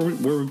 Like, where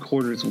would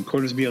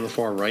quarters be on the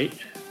far right?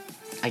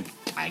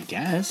 I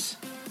guess.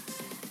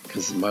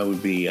 Because mine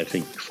would be, I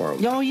think, far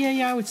left. Oh,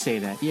 yeah, I would say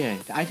that. Yeah,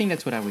 I think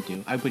that's what I would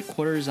do. I would put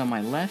quarters on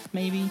my left,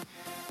 maybe,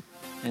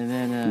 and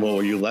then... well,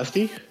 were you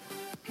lefty?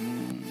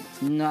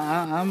 No,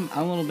 I'm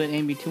a little bit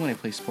ambi, too, when I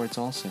play sports,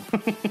 also.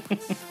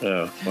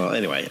 Oh, well,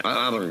 anyway,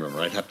 I don't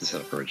remember. I'd have to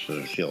set up a register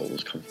to feel it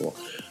was comfortable.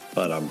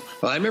 But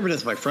I remember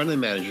this. My friend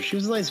and manager, she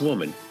was a nice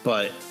woman,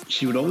 but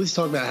she would always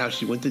talk about how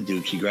she went to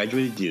Duke. She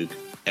graduated Duke,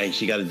 and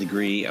she got a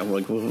degree. I'm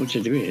like, well, what's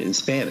your degree in?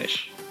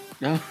 Spanish.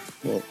 Oh.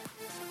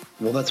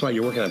 Well, that's why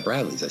you're working at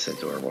Bradley's, I said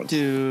to her once.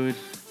 Dude.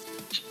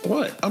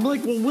 What? I'm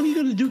like, well, when are you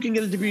going to Duke and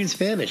get a degree in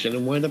Spanish and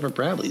then wind up at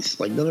Bradley's?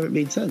 Like, none of it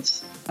made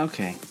sense.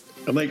 Okay.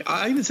 I'm like,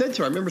 I even said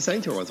to her, I remember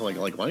saying to her once, I'm like,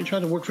 why don't you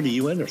try to work for the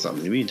UN or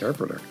something to be an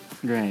interpreter?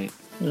 Right.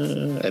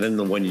 And then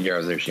the 1 year I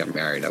was there, she got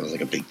married. That was like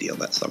a big deal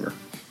that summer.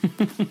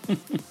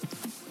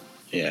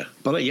 Yeah.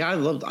 But I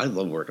loved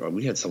working.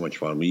 We had so much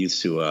fun. We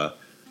used to,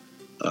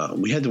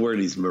 we had to wear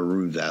these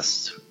maroon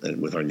vests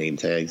with our name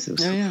tags. It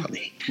was so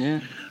funny.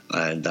 Yeah.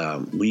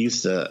 And we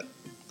used to,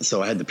 so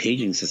I had the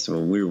paging system,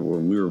 and we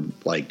were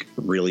like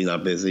really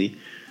not busy.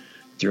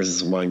 There was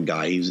this one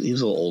guy, he was a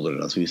little older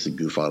than us. We used to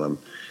goof on him.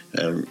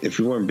 And if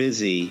we weren't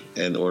busy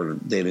or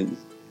they didn't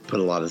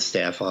put a lot of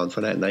staff on for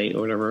that night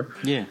or whatever,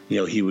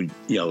 he would,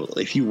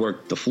 if you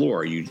worked the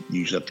floor, you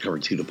usually have to cover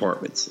two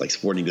departments, like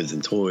sporting goods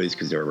and toys,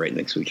 because they were right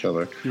next to each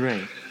other.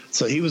 Right.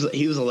 So he was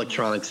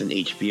electronics and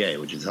HBA,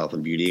 which is health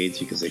and beauty aids,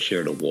 because they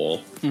shared a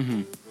wall.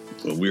 Mm-hmm.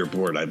 When we were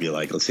bored, I'd be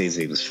like, let's say his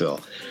name was Phil.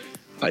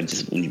 I'd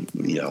just,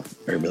 everybody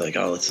be like,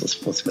 oh, let's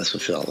mess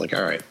with Phil. Like,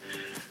 all right.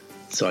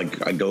 So I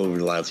go over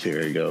the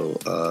loudspeaker and go,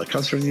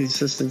 customer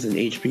assistant and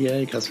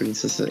HBA, customer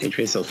assistant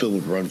HBA. So Phil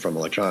would run from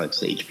electronics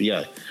to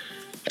HBA.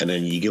 And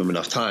then you give them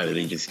enough time, and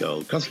they just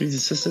go, customer needs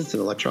assistance in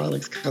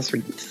electronics,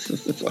 customer needs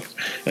assistance.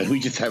 And we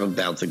just have them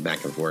bouncing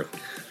back and forth.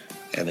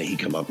 And then he'd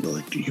come up and be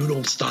like, you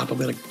don't stop, I'm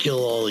going to kill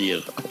all of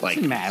you. I'm like,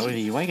 What's the matter with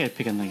you? Why you gotta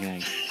pick on that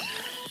guy?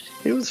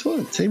 it was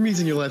fun. Same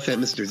reason you left at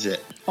Mr.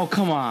 Zit. Oh,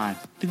 come on.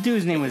 The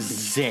dude's name was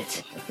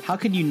Zit. How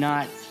could you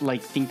not,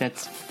 like, think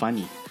that's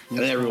funny? And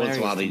every once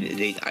in a while,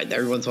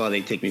 every once in a while,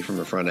 they take me from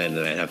the front end,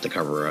 and I'd have to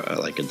cover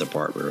like a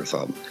department or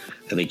something.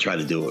 And they try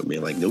to do it with me.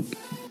 I'm like, nope.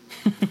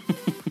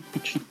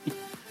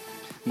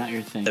 Not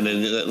your thing. And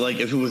then, like,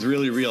 if it was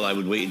really real, I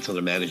would wait until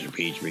the manager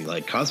page me,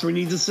 like, customer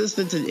needs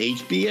assistance in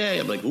HBA.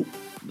 I'm like, oop,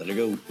 better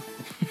go.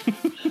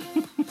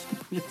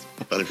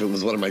 But if it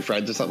was one of my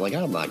friends or something, like,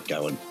 I'm not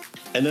going.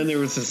 And then there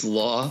was this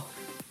law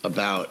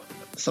about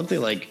something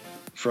like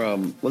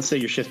from, let's say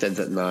your shift ends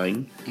at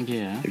 9.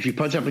 Yeah. If you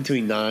punch out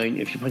between 9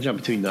 and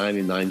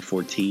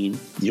 9:14,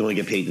 you only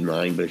get paid to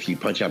 9. But if you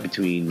punch out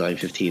between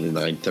 9:15 and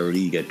 9:30,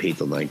 you get paid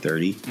till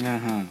 9:30.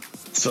 Uh-huh.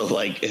 So,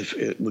 like, if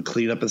it would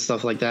clean up and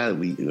stuff like that,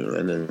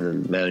 and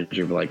then the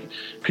manager would be like,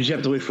 because you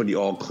have to wait for the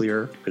all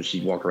clear, because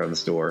she'd walk around the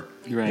store,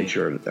 Right. make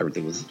sure that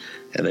everything was,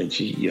 and then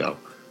she,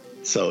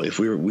 so if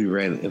we were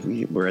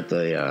at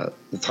the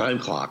time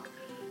clock,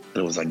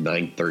 and it was like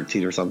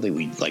 9:13 or something,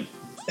 we'd like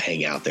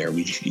hang out there.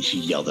 She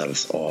yelled at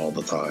us all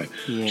the time.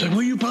 Yeah. She's like,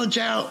 will you punch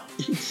out?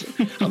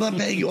 I'm not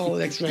paying you all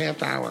an extra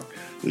half hour.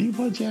 Will you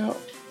punch out?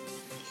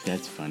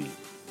 That's funny.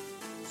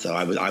 So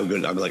I'd be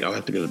like, I'll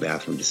have to go to the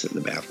bathroom, just sit in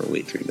the bathroom,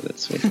 wait 3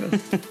 minutes.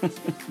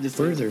 Just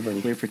Where is everybody?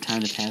 Wait for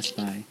time to pass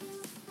by.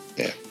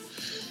 Yeah.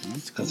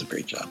 That's cool. That's a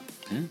great job.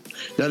 Yeah.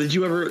 Now, did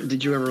you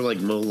ever like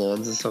mow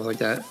lawns and stuff like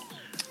that?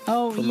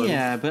 Oh, From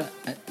yeah, but,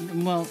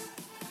 well,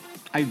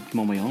 I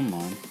mow my own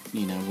lawn.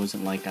 It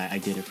wasn't like I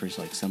did it for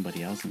like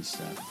somebody else and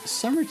stuff.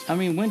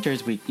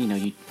 Winters,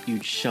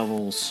 you'd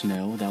shovel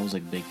snow. That was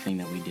like a big thing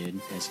that we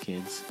did as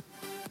kids.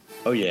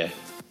 Oh yeah,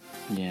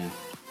 Yeah.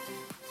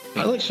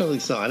 I like shoveling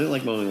snow. I didn't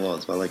like mowing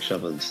lawns, but I like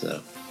shoveling snow.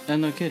 Oh,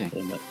 no kidding. I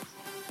didn't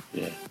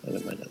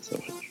mind that so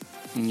much.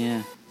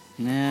 Yeah.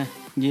 Nah.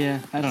 Yeah,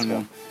 I don't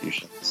know. You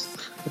shovels.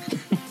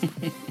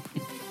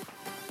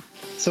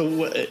 So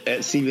what,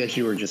 at CVS,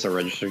 you were just a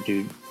registered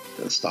dude,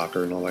 a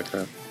stalker, and all that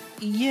crap.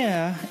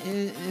 Yeah,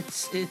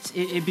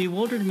 it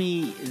bewildered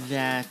me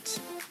that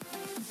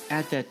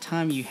at that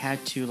time you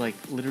had to like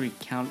literally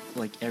count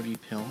like every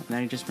pill, and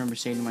I just remember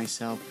saying to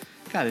myself,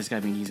 God, there's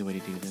gotta be an easy way to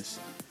do this.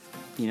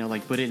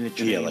 Like put it in a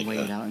tray and weigh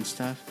it out and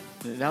stuff.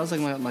 That was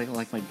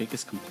like my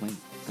biggest complaint.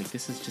 Like,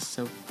 this is just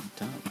so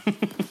dumb.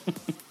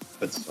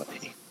 That's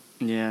funny.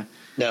 Yeah.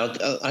 Now,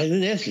 I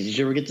didn't ask you, did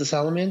you ever get the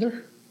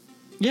salamander?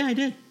 Yeah, I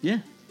did. Yeah.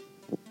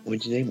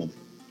 What'd you name him?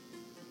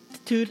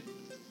 Dude,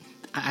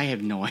 I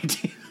have no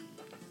idea.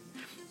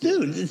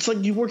 Dude, it's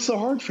like you worked so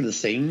hard for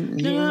this thing.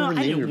 No, I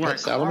didn't work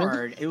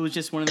hard. It was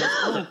just one of those,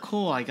 oh,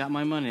 cool, I got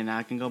my money, now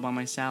I can go buy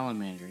my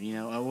salamander.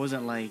 I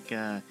wasn't like,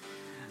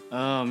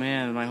 oh,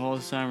 man, my whole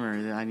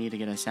summer, I need to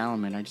get a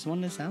salamander. I just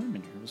wanted a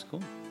salamander. It was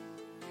cool.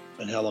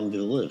 And how long did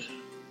it live?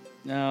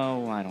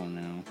 No, I don't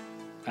know.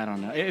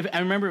 I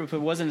remember if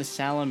it wasn't a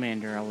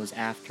salamander, I was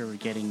after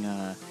getting,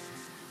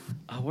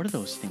 what are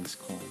those things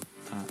called?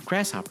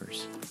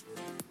 Grasshoppers.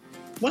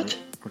 What?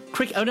 Or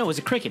cricket. Oh, no, it was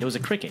a cricket.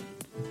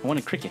 I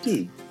wanted crickets.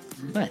 Dude,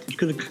 What? you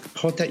could have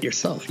caught that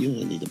yourself. You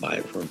didn't need to buy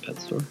it from a pet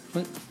store.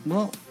 What?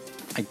 Well,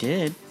 I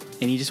did.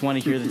 And you just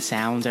want to hear the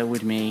sounds I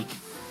would make.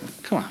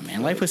 Come on,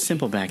 man. Life was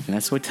simple back then.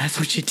 That's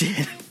what you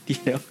did.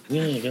 Yeah,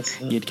 I guess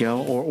so. You'd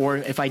go, or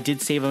if I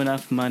did save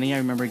enough money, I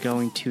remember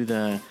going to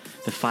the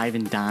 5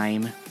 and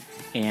dime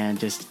and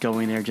just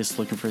going there, just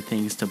looking for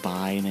things to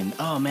buy. And then,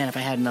 oh man, if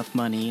I had enough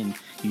money, and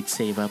you'd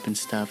save up and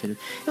stuff. It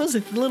was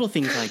little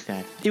things like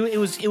that. It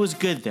was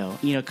good though,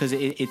 because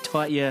it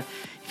taught you,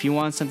 if you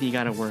want something, you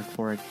got to work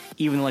for it.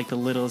 Even like the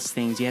littlest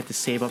things, you have to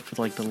save up for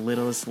like the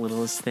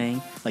littlest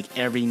thing. Like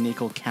every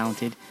nickel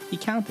counted. You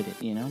counted it,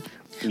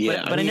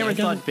 Yeah, but I never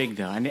thought big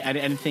though. I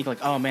didn't think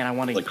like, oh man, I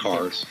want to like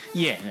cars.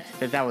 Yeah,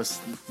 that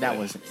wasn't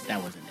it.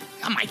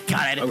 Oh my god,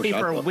 I had to pay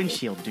for a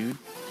windshield, dude.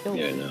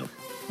 Yeah, I know.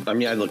 I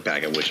mean, I look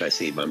back and wish I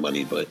saved my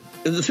money, but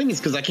the thing is,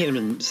 because I can't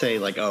even say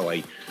like, oh,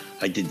 I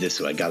did this,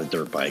 or I got a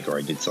dirt bike, or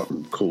I did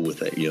something cool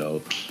with it.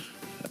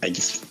 I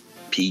just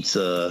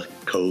pizza,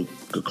 Coke,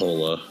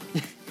 Coca-Cola.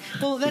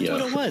 Well, that's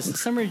what it was.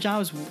 Summer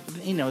jobs,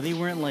 they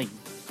weren't like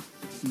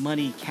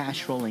money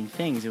cash rolling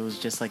things. It was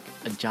just like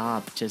a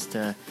job, just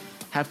to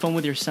have fun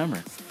with your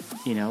summer.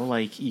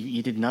 Like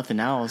you did nothing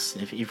else.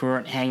 If you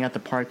weren't hanging out at the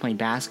park playing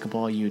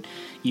basketball, you'd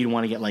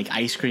want to get like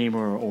ice cream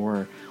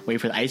or wait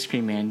for the ice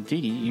cream man.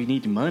 Dude, you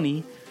need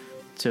money,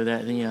 so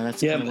that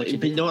that's kind of what you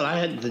did. You know what? I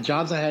had the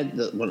jobs I had.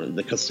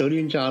 The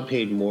custodian job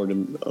paid more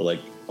than like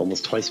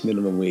almost twice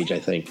minimum wage, I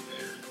think,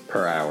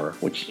 per hour.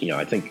 Which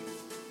I think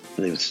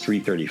it was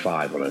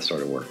 $3.35 when I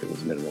started work. It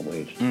was minimum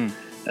wage.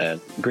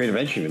 And Great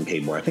Adventure even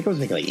paid more. I think I was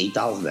making like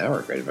 $8 an hour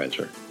at Great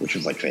Adventure, which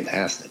was like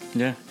fantastic.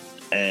 Yeah.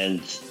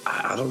 And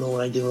I don't know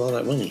what I did with all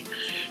that money.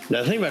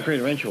 Now, the thing about Great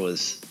Adventure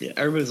was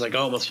everybody's like,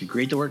 oh, it must be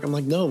great to work. I'm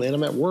like, no, man,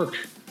 I'm at work.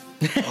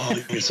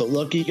 Oh, you're so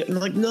lucky. I'm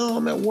like, no,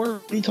 I'm at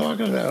work. What are you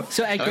talking about?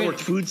 So I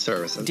worked food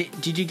service.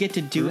 Did you get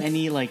to do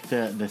any like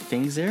the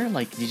things there?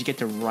 Like, did you get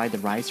to ride the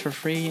rides for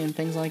free and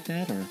things like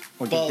that,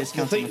 or get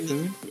discounts on the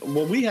food?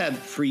 Well, we had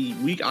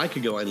free. I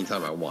could go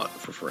anytime I want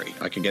for free.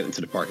 I could get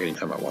into the park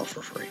anytime I want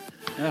for free.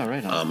 Oh,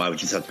 right on. I would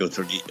just have to go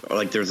through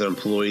there's an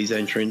employees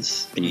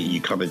entrance, and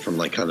you come in from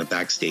like kind of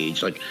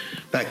backstage. Like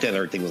back then,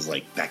 everything was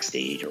like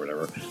backstage or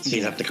whatever, so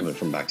you'd have to come in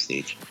from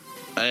backstage.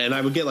 And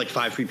I would get like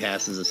 5 free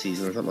passes a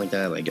season or something like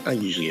that. Like I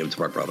usually gave it to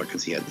my brother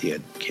because he had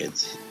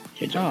kids.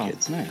 He had young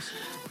kids. Nice.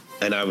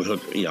 And I would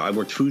hook. I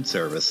worked food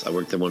service. I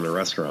worked at one of the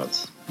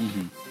restaurants.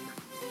 Mm-hmm.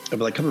 I'd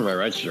be like, come to my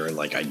register, and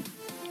like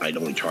I'd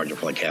only charge him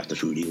for like half the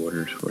food he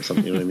ordered or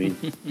something. You know what I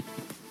mean?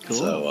 Cool.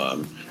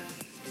 So,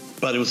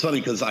 but it was funny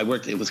because I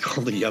worked. It was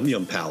called the Yum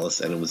Yum Palace,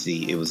 and it was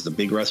the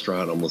big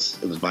restaurant. It was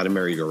by the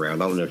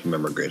merry-go-round. I don't know if you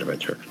remember Great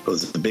Adventure. It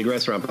was the big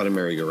restaurant by the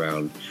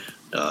merry-go-round,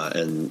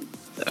 and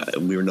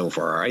we were known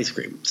for our ice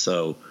cream.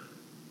 So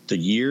the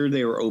year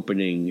they were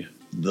opening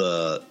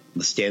the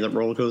stand-up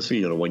roller coaster,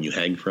 the one you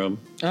hang from.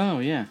 Oh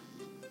yeah.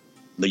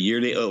 The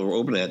year they were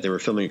opening that, they were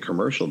filming a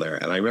commercial there,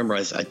 and I remember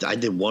I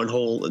did one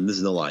whole, and this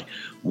is no lie,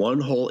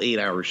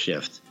 8-hour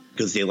shift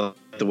because they liked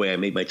the way I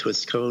made my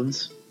twist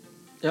cones.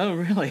 Oh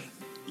really?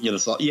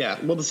 So, yeah.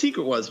 Well, the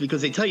secret was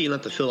because they tell you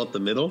not to fill up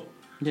the middle.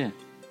 Yeah.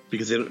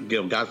 Because they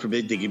God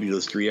forbid they give you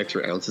those 3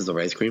 extra ounces of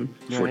ice cream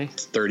for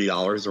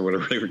 $30 or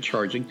whatever they were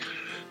charging.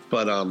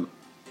 But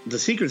the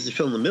secret is to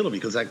fill in the middle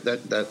because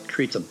that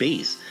creates a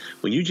base.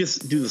 When you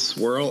just do the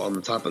swirl on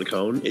the top of the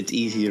cone, it's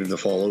easier to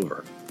fall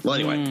over. Well,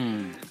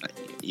 anyway,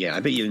 I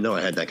bet you didn't know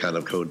I had that kind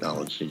of code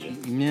knowledge, did you?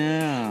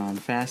 Yeah, I'm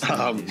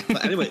fascinated.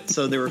 But anyway,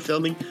 so they were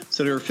filming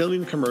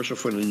a commercial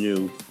for the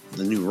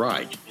new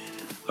ride.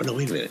 Oh no,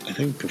 wait a minute! I think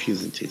I'm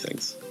confusing two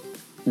things.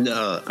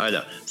 No, I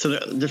know. So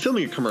they're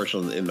filming a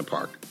commercial in the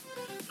park.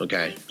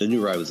 Okay, the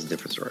new ride was a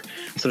different story.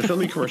 So they're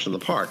filming a commercial in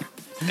the park,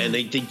 and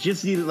they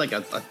just needed like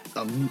a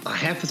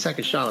half a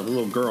second shot of a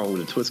little girl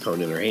with a twist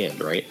cone in her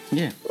hand, right?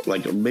 Yeah.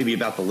 Like maybe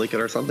about to lick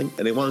it or something,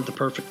 and they wanted the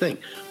perfect thing.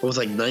 It was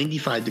like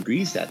 95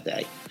 degrees that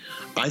day.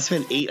 I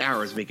spent 8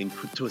 hours making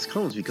twist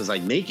cones because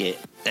I'd make it,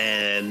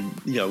 and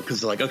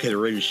because they're like, okay, they're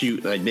ready to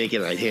shoot, and I'd make it,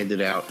 and I'd hand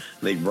it out,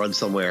 and they'd run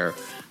somewhere,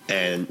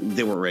 and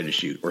they weren't ready to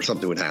shoot, or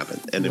something would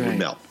happen, and it would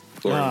melt.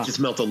 Or it just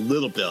melt a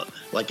little bit.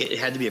 Like it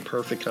had to be a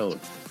perfect cone.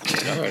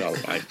 All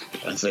right,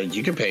 I said,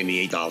 you can pay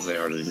me $8 an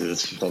hour to do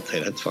this.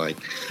 Okay, that's fine.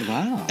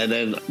 Wow. And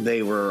then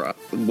they were,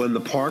 when the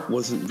park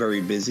wasn't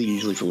very busy,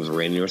 usually if it was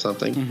raining or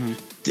something,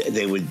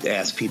 they would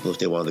ask people if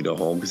they wanted to go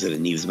home because they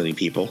didn't need as many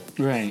people.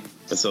 Right.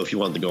 And so if you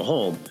wanted to go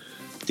home,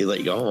 they let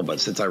you go home.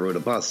 But since I rode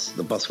a bus,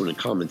 the bus wouldn't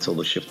come until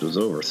the shift was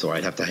over. So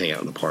I'd have to hang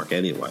out in the park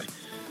anyway.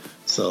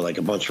 So, like,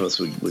 a bunch of us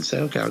would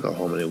say, okay, I'll go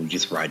home, and then we'd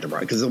just ride the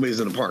ride. Because nobody's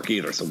in the park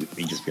either, so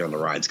we'd just be on the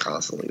rides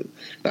constantly.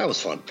 That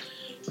was fun.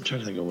 I'm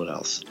trying to think of what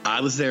else.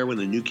 I was there when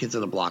the New Kids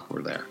on the Block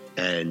were there.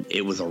 And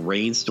it was a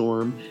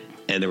rainstorm,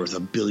 and there was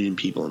 1 billion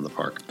people in the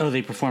park. Oh,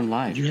 they performed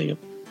live? Did you hang up?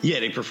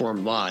 Yeah, they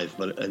performed live,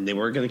 and they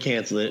weren't going to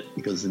cancel it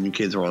because the New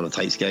Kids were on a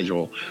tight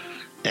schedule.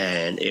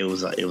 And it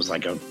was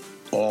like a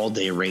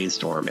all-day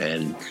rainstorm,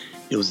 and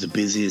it was the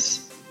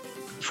busiest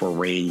for a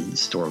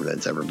rainstorm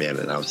that's ever been.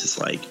 And I was just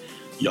like,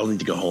 y'all need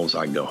to go home so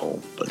I can go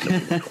home. But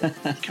nobody went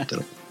home. Kept it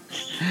up.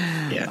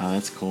 Yeah. Oh,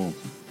 that's cool.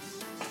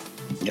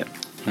 Yeah.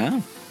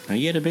 Wow. Oh,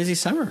 you had a busy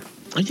summer.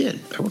 I did.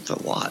 I worked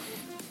a lot.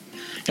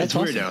 It's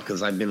weird now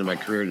because I've been in my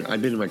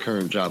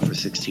current job for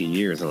 16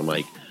 years, and I'm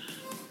like,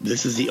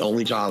 this is the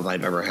only job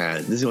I've ever had.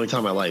 This is the only time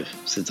in my life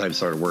since I've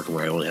started working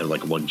where I only had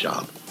like one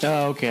job.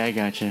 Oh, okay, I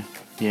gotcha.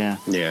 Yeah.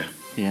 Yeah.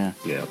 Yeah.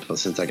 Yeah. So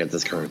since I got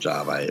this current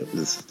job, I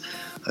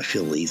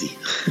feel lazy.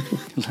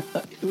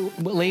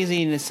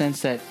 Lazy in the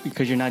sense that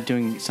because you're not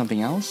doing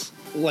something else?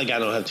 Like I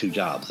don't have 2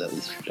 jobs, at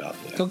least 2 jobs.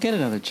 Yeah. Go get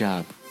another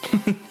job.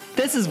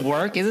 This is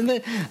work, isn't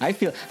it?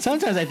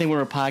 Sometimes I think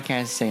we're a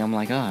podcast saying, I'm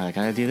like, oh, I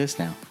gotta do this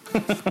now.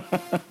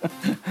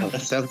 Oh,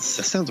 that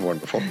sounds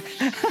wonderful.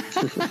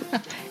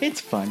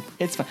 It's fun.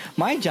 It's fun.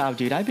 My job,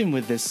 dude, I've been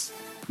with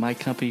my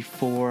company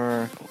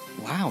for,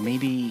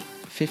 maybe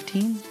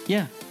 15?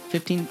 Yeah,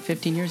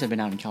 15 years I've been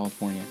out in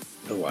California.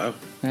 Oh, wow.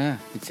 Yeah,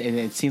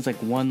 it seems like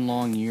one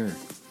long year.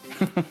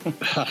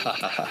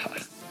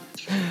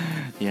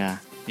 Yeah.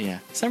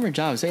 Summer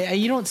jobs.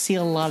 You don't see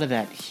a lot of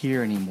that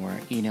here anymore.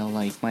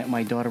 Like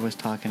my daughter was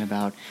talking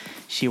about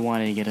she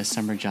wanted to get a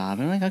summer job.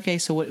 And I'm like, okay,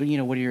 so what are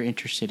you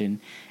interested in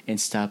and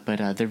stuff?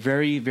 But they're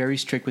very, very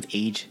strict with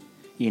age,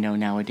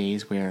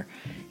 nowadays where,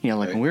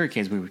 like when we were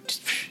kids, we were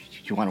just,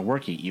 if you want to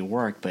work, you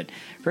work, but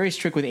very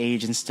strict with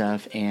age and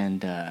stuff.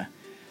 And,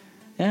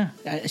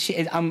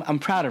 I'm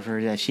proud of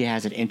her that she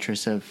has an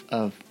interest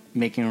of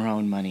making her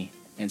own money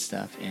and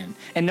stuff,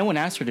 and no one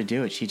asked her to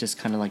do it. She just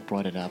kind of like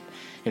brought it up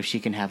if she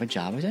can have a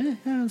job. I said,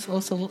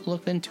 let's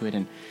look into it,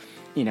 and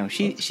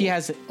she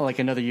has like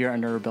another year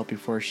under her belt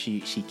before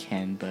she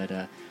can. But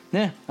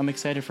I'm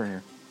excited for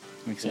her.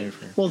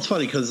 Well, it's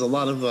funny because a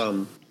lot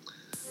of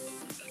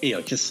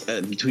just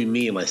between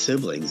me and my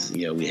siblings,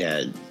 we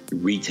had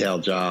retail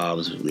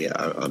jobs, we had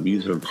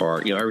amusement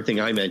park,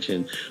 everything I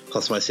mentioned.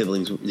 Plus, my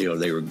siblings,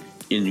 they were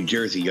in New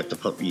Jersey, you have to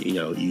pump.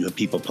 You have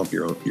people pump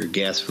your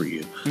gas for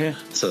you. Yeah.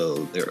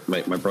 So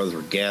my brothers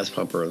were gas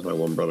pumpers. My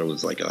one brother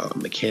was like a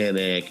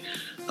mechanic.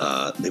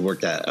 They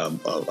worked at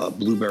a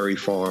blueberry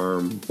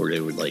farm where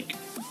they would like,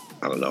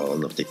 I don't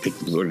know if they picked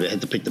the blueberries. They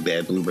had to pick the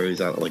bad blueberries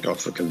out like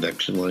off the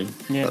convection line.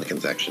 Yeah. Not a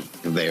convection,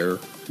 conveyor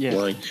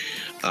line.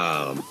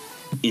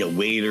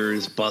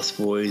 Waiters, bus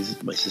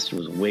boys. My sister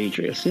was a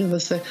waitress.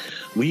 That's that.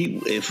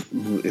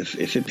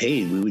 If it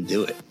paid, we would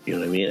do it. You know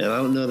what I mean? And I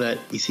don't know that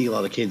you see a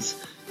lot of kids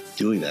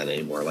doing that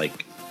anymore.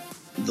 Like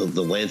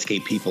the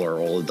landscape people are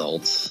all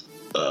adults.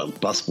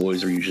 Bus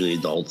boys are usually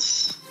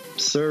adults.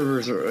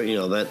 Servers are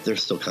that they're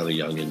still kind of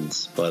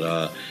youngins,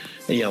 but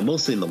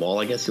mostly in the mall.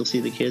 I guess you'll see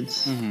the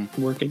kids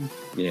working.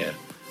 Yeah,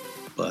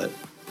 but.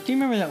 Do you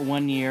remember that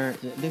one year?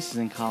 This is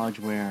in college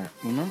where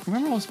remember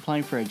I was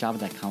applying for a job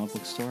at that comic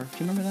book store.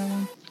 Do you remember that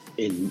one?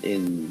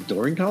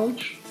 During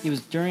college? It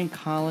was during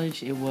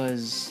college. It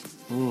was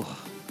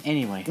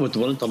anyway. What, the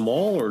one at the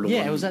mall or the one?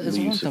 Yeah, it was the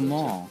one at the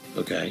mall.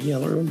 Okay, yeah,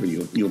 I remember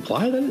you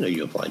applied. I didn't know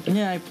you applied.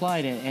 Yeah, I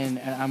applied it, and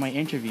on my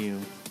interview,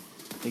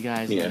 the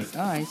guy's like,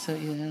 "All right, so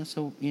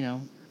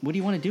what do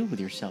you want to do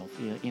with yourself?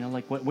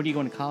 Like what are you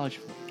going to college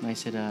for?" And I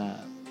said,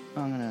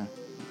 I'm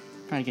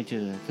trying to get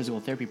into the physical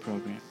therapy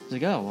program. He's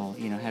like, "Oh, well,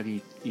 have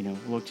you,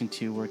 looked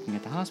into working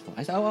at the hospital?"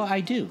 I said, "Oh,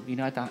 I do.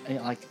 I thought,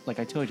 like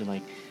I told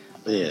you,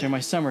 during my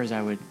summers,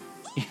 I would,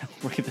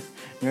 work at the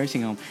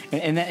nursing home.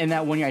 And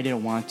that one year I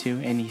didn't want to.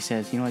 And he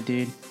says, 'You know what,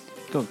 dude?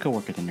 Go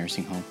work at the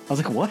nursing home.' I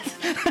was like, 'What?'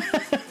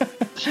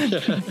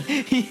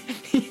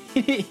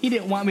 he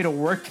didn't want me to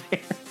work there.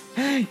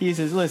 He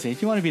says, 'Listen,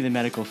 if you want to be in the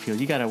medical field,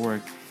 you got to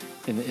work.'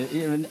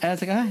 And I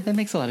was like, that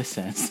makes a lot of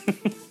sense.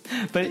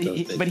 But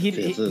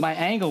my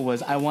angle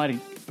was I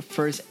wanted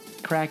first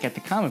crack at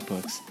the comic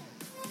books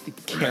to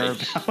care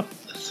about.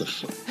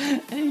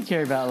 I didn't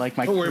care about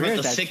my Don't worry career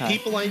about the at that sick time.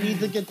 people I need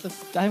to get the.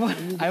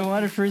 I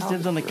wanted first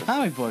dibs on the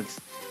comic books.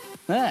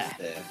 Yeah.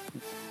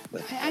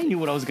 I knew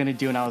what I was gonna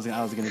do, and I was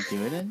gonna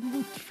do it. And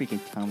don't freaking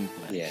tell me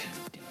what. Yeah.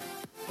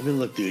 I mean,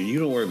 look, dude, you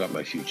don't worry about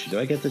my future. Do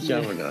I get this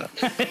job or not?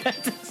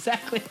 That's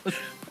exactly.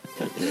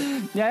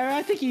 Yeah,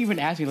 I think he even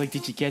asked me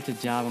did you get the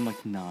job? I'm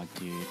like, no,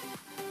 dude.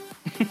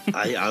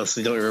 I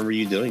honestly don't remember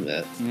you doing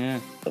that. Yeah.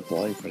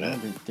 Applying for that.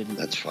 Didn't,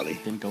 That's funny.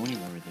 Didn't go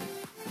anywhere with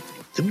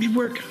it. Did we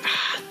work?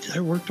 Did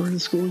I work during the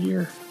school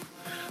year?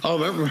 Oh,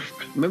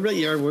 remember that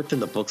year I worked in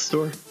the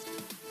bookstore?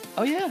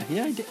 Oh, yeah.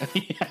 Yeah, I did.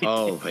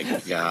 Oh, my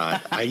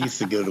God. I used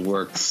to go to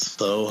work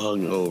so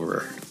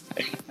hungover.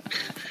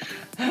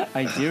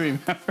 I do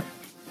remember.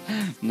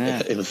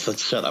 Nah. It was such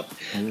shut up.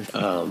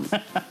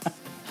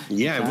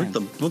 Yeah, I worked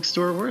the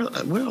bookstore.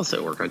 Where else did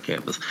I work on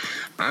campus?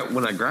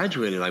 When I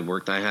graduated, I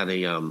worked. I had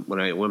when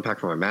I went back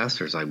for my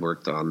master's, I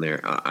worked on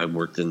there. I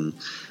worked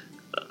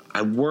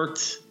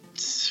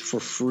for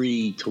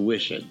free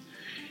tuition,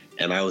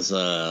 and I was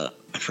I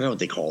forgot what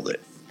they called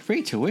it.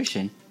 Free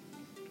tuition?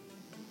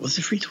 Was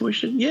it free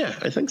tuition? Yeah,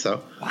 I think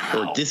so.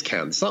 Wow. Or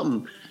discount,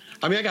 something.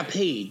 I mean, I got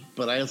paid,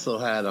 but I also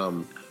had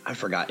I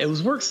forgot. It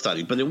was work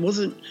study, but it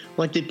wasn't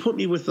like they put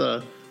me in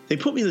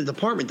the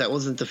department that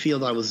wasn't the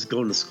field I was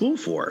going to school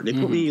for. They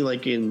put me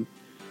in.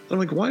 I'm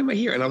like, why am I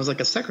here? And I was like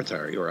a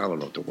secretary, or I don't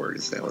know what the word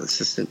is now, an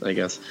assistant, I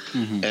guess.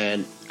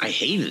 And I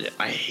hated it.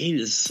 I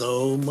hated it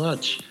so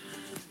much.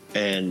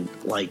 And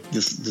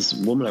this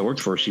woman I worked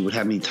for, she would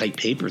have me type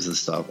papers and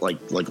stuff, like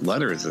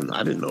letters, and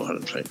I didn't know how to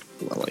type.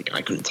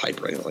 I couldn't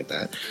type or anything like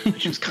that.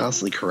 She was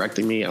constantly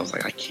correcting me. I was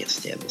like, I can't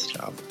stand this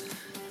job.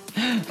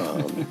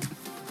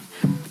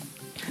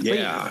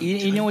 Yeah.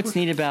 You know what's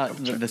neat about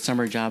the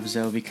summer jobs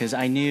though, because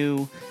I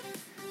knew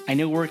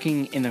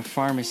working in the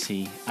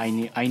pharmacy, I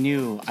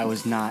knew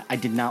I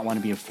did not want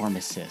to be a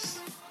pharmacist.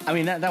 I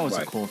mean that was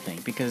a cool thing,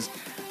 because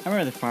I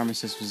remember the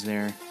pharmacist was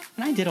there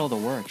and I did all the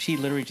work. She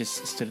literally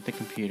just stood at the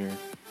computer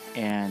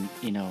and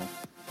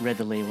read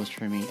the labels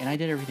for me, and I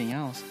did everything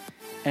else.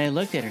 And I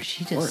looked at her,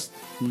 she just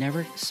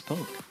never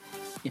spoke.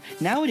 Yeah.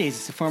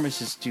 Nowadays, the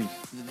pharmacists do.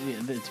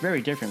 It's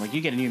very different. Like, you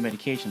get a new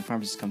medication, the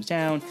pharmacist comes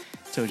down,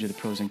 tells you the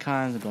pros and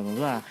cons, blah blah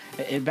blah.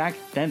 And back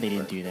then, they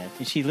didn't do that.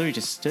 And she literally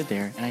just stood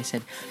there, and I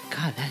said,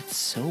 "God, that's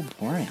so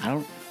boring.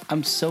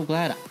 I'm so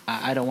glad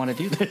I don't want to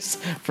do this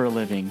for a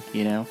living."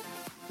 Now,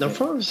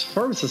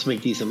 pharmacists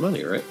make decent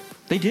money, right?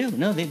 They do.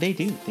 No, they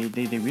do.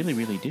 They really,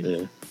 really do.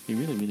 Yeah. They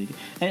really, really do.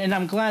 And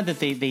I'm glad that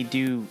they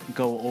do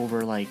go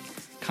over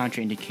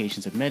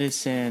contraindications of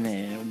medicine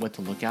and what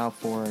to look out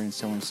for and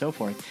so on and so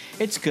forth.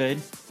 It's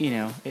good,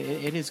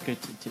 it is good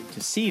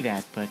to see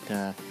that, but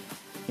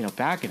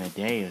back in the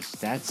day,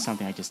 that's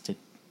something I just did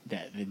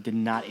that did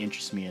not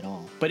interest me at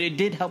all. But it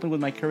did help me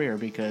with my career,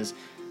 because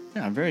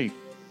I'm very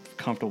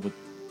comfortable with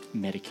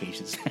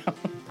medications now.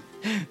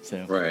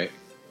 So right.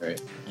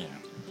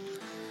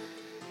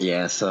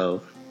 Yeah.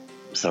 So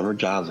summer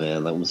jobs,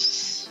 man. That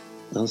was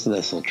a nice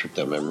little trip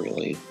down memory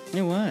lane.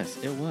 It was.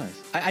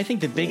 I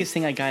think the biggest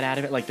thing I got out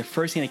of it, the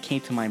first thing that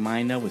came to my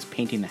mind, though, was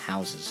painting the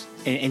houses.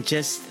 And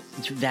just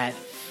that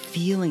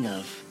feeling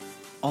of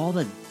all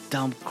the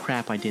dumb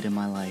crap I did in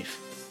my life.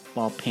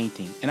 while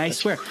painting. And I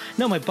swear,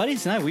 no, my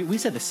buddies and I, we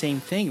said the same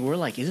thing. We're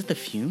like, is it the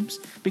fumes?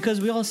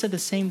 Because we all said the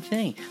same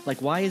thing.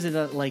 Like, why is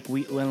it like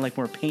when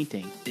we're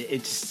painting?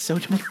 It's so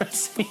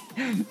depressing,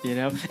 you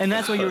know? And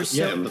that's why you were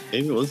so... Yeah,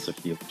 maybe it was the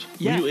fumes.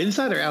 Yeah. Were you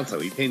inside or outside?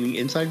 Were you painting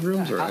inside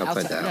rooms or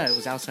outside the house? Yeah, it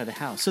was outside the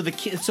house. So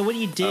so what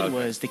you did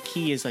was, the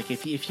key is like,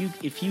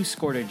 if you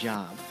scored a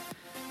job,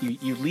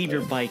 you leave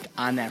your bike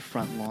on that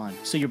front lawn.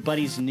 So your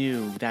buddies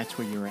knew that's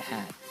where you were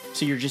at.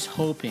 So you're just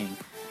hoping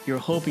your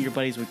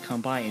buddies would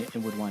come by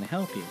and would want to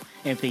help you.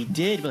 And if they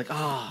did, be like,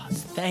 oh,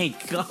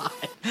 thank God.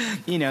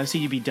 You know, so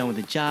you'd be done with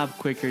the job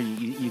quicker.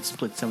 You'd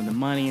split some of the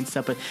money and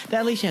stuff. But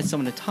at least you had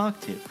someone to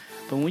talk to.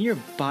 But when you're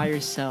by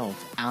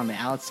yourself on the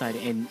outside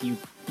and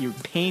you're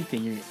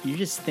painting, you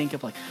just think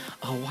of like,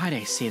 oh, why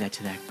did I say that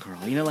to that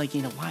girl? You know, like,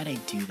 why did I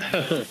do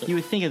that? You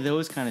would think of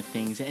those kind of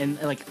things.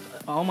 And like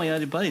all my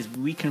other buddies,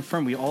 we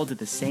confirmed we all did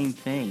the same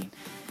thing.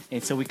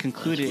 And so we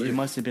concluded it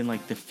must have been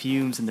like the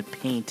fumes and the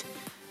paint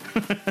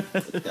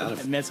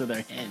that mess with our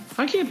heads.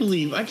 I can't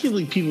believe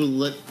people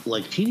let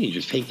like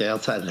teenagers paint the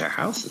outside of their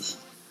houses.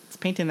 It's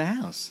painting the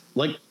house.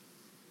 Like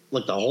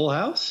the whole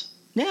house?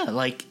 Yeah,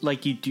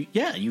 like you do.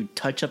 Yeah, you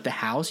touch up the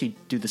house. You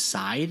do the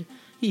side.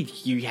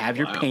 You have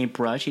your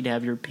paintbrush. You'd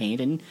have your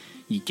paint, and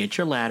you get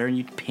your ladder and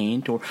you'd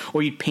paint, or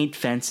you'd paint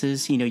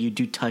fences. You know, you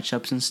do touch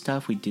ups and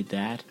stuff. We did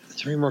that.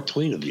 It's very Mark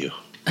Twain of you.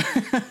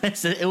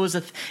 It was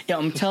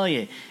I'm telling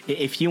you,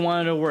 if you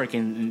wanted to work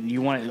and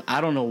you wanted,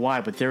 I don't know why,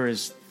 but there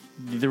was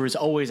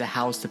always a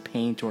house to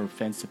paint or a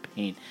fence to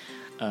paint.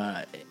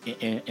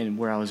 And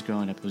where I was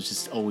growing up, it was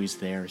just always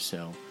there.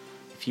 So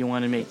if you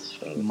want to make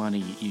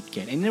money, you'd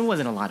get, and there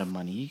wasn't a lot of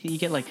money. You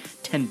get like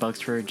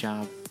 $10 for a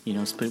job,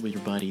 split it with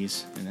your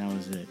buddies, and that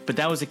was it. But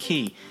that was the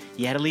key.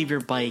 You had to leave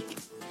your bike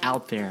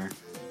out there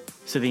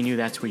so they knew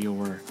that's where you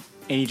were.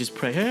 And you just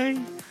pray, hey,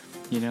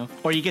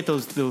 or you get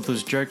those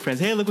jerk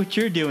friends, hey, look what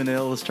you're doing.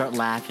 They'll start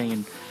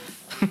laughing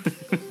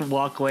and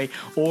walk away.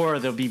 Or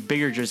there'll be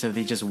bigger jerks if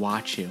they just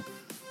watch you,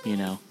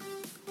 Eating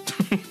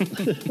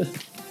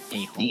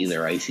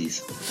their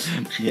ices.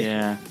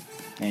 Yeah.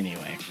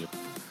 Anyway.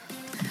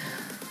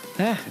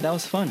 That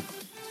was fun.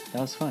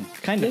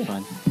 Kind of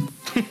fun.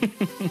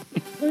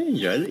 I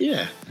enjoyed it,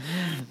 yeah.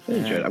 I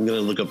enjoyed it. I'm going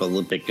to look up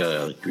Olympic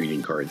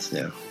greeting cards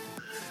now.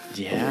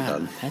 Yeah,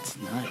 that's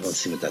nuts. Let's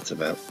see what that's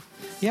about.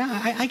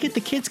 Yeah, I get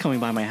the kids coming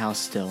by my house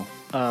still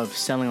of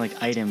selling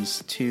like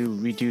items to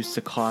reduce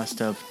the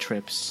cost of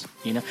trips.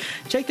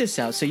 Check this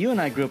out. So you and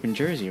I grew up in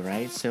Jersey,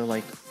 right? So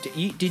like,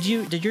 did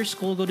your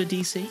school go to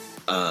DC?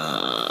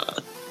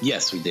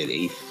 Yes, we did.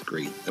 8th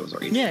grade. That was our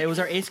 8th grade. Yeah, it was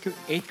our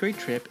 8th grade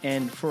trip,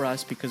 and for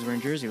us, because we're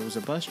in Jersey, it was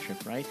a bus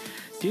trip, right?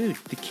 Dude,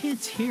 the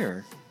kids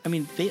here, I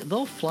mean,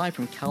 they'll fly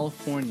from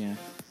California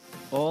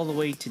all the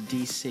way to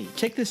DC.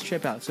 Check this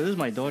trip out. So this is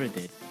my daughter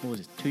did. What was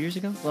it? 2 years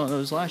ago? Oh, no, it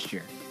was last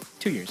year.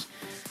 2 years.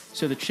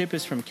 So the trip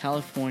is from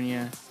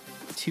California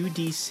to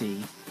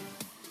DC.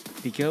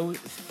 They go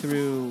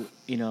through,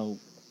 and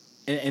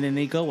then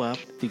they go up.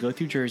 They go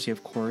through Jersey,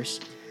 of course.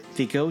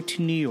 They go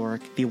to New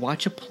York. They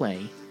watch a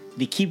play.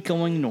 They keep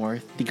going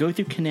north. They go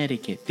through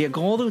Connecticut. They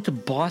go all the way to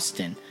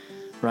Boston,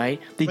 right?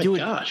 They do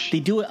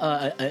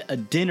a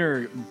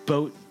dinner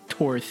boat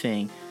tour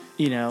thing,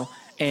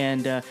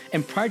 And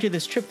prior to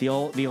this trip, they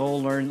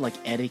all learn like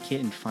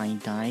etiquette and fine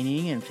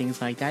dining and things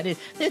like that.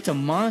 It's a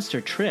monster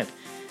trip.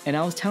 And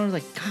I was telling her,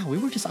 like, God, we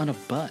were just on a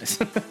bus.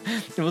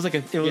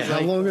 How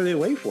long are they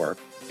away for?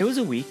 It was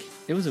a week.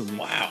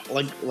 Wow.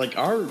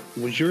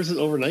 Was yours an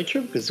overnight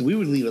trip? Because we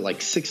would leave at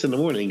like 6 in the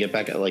morning and get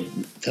back at like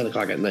 10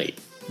 o'clock at night.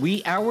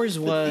 I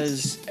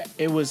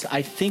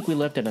think we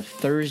left on a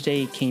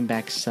Thursday, came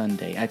back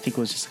Sunday. I think it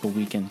was just like a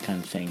weekend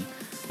kind of thing.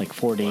 Like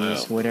 4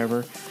 days,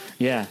 whatever.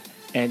 Yeah.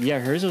 And yeah,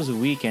 hers was a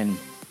weekend.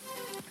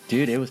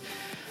 Dude, it was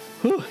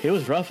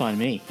rough on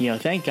me.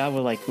 Thank God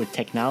with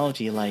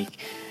technology,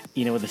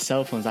 with the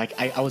cell phones,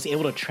 I was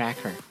able to track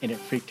her, and it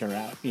freaked her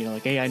out.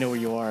 Like, hey, I know where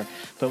you are.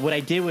 But what I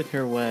did with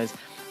her was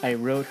I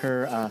wrote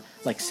her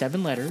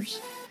 7 letters,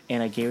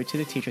 and I gave it to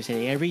the teacher. I said,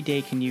 hey, every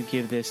day can you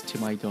give this to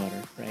my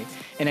daughter, right?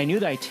 And I knew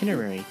the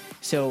itinerary.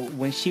 So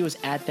when she was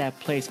at that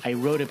place, I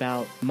wrote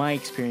about my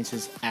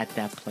experiences at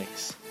that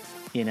place,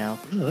 Oh,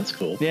 that's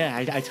cool. Yeah,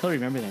 I totally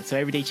remember that. So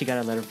every day she got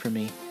a letter from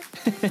me.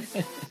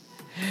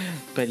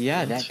 But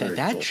yeah, that cool.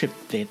 Trip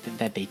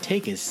that they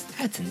take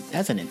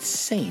that's an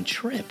insane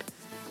trip.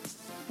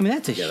 I mean,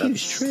 that's a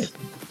huge trip.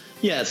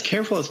 Yeah, as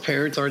careful as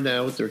parents are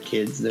now with their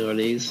kids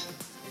nowadays,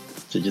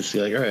 to just be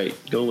like, all right,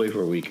 go away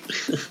for a week.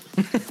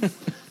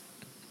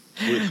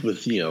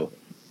 with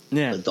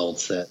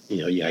adults that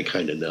I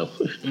kind of know.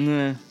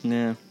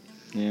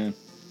 Yeah.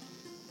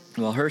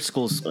 Well, her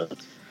school's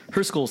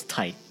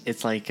tight.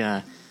 It's like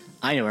I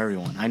know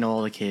everyone. I know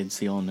all the kids.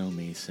 They all know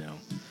me. So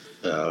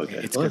okay,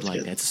 it's good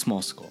like that. It's a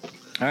small school.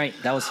 All right,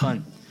 that was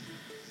fun.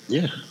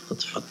 Yeah,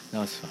 that's fun. That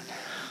was fun.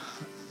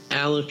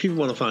 Alan, if people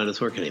want to find us,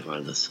 where can they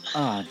find us?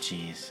 Oh,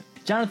 jeez.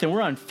 Jonathan,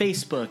 we're on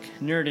Facebook,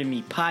 Nerd and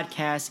Me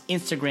Podcast,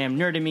 Instagram,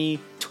 Nerd and Me,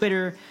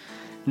 Twitter,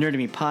 Nerd and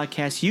Me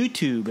Podcast,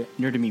 YouTube,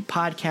 Nerd and Me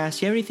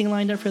Podcast. You have anything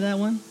lined up for that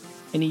one?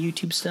 Any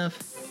YouTube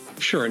stuff?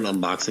 Sure, an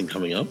unboxing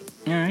coming up.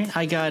 All right,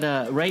 I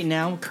got right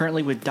now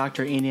currently with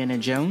Dr. Indiana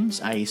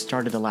Jones. I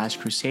started The Last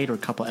Crusade, or a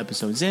couple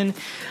episodes in.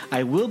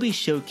 I will be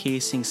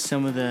showcasing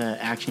some of the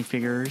action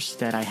figures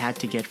that I had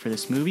to get for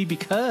this movie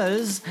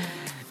because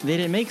they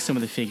didn't make some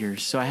of the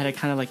figures, so I had to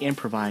kind of like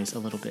improvise a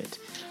little bit.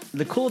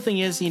 The cool thing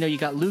is, you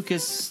got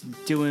Lucas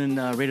doing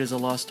Raiders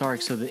of the Lost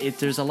Ark, so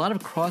there's a lot of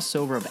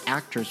crossover of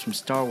actors from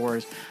Star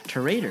Wars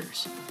to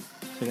Raiders.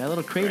 So I got a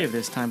little creative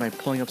this time by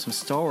pulling up some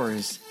Star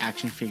Wars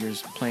action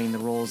figures playing the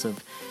roles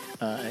of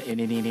in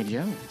Indiana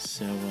Jones.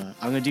 So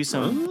I'm going to do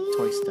some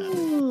toy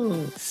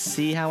stuff.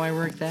 See how I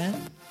work that?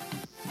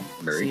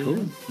 Very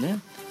cool. Yeah.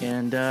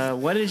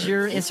 And what is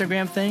your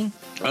Instagram thing?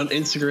 On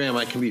Instagram,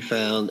 I can be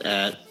found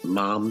at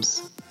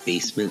Mom's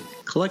Basement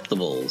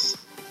Collectibles.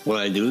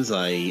 What I do is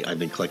I've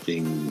been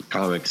collecting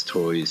comics,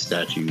 toys,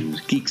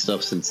 statues, geek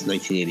stuff since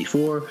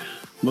 1984.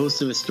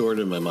 Most of it stored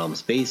in my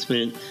mom's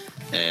basement,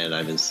 and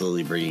I've been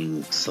slowly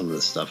bringing some of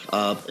the stuff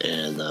up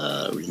and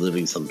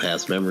reliving some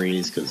past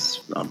memories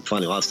because I'm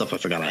finding a lot of stuff I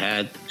forgot I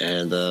had.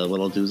 And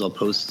what I'll do is I'll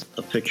post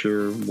a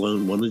picture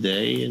one a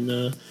day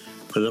and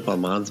put it up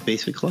on Mom's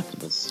Basement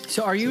Collectibles.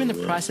 So are you in the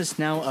process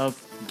now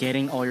of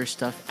getting all your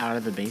stuff out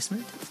of the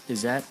basement?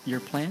 Is that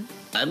your plan?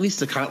 At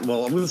least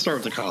well, I'm going to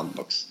start with the comic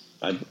books.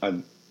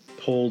 I've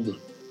pulled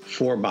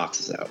 4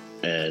 boxes out,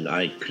 and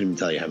I couldn't even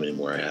tell you how many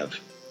more I have.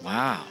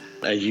 Wow.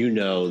 As you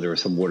know, there was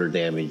some water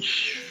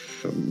damage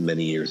from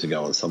many years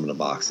ago on some of the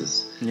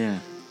boxes. Yeah.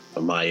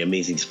 My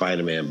Amazing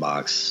Spider-Man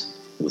box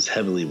was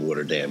heavily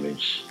water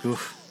damaged.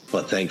 Oof.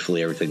 But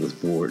thankfully everything was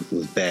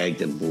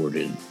bagged and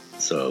boarded,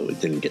 so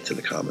it didn't get to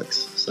the comics.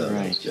 So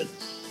that was good.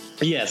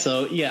 Yeah,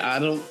 so I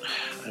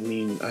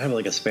have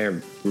like a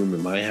spare room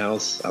in my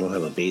house. I don't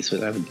have a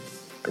basement. I have a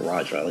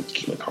garage, but I like to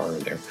keep my car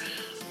in there.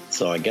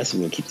 So I guess I'm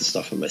going to keep the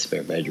stuff in my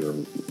spare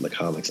bedroom, the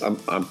comics. I'm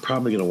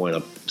probably going to wind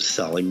up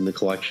selling the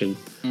collection.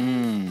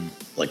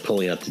 Like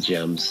pulling out the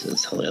gems and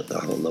selling out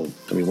I don't know.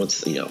 I mean,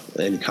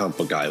 any comic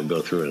book guy will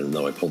go through it and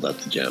know I pulled out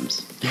the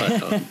gems.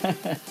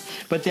 But,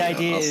 but the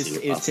idea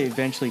is to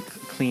eventually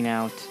clean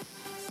out.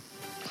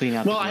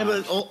 Well,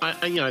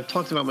 I've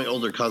talked about my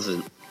older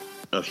cousin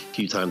a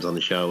few times on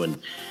the show, and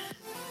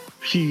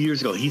a few years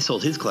ago he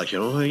sold his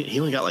collection. He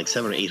only got like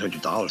 $700 or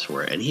 $800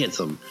 for it, and he had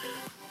some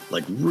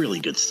like really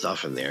good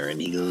stuff in there. And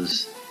he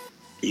goes,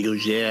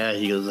 it's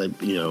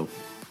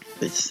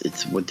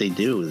what they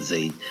do is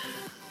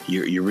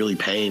you're really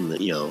paying,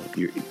 you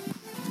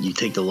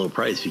take the low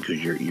price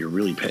because you're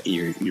really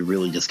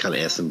just kind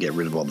of ask them to get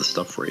rid of all the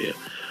stuff for you,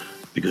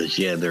 because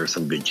there are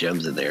some good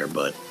gems in there,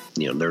 but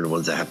they're the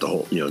ones that have to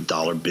hold,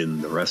 dollar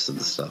bin the rest of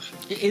the stuff.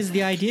 Is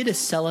the idea to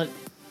sell it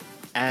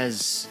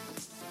as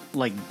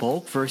like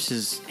bulk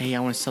versus, hey, I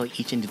want to sell it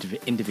each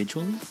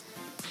individually?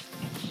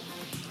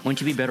 Wouldn't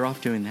you be better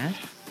off doing that?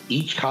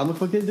 Each comic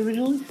book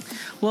individually?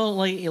 Well,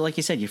 like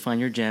you said, you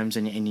find your gems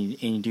and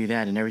you do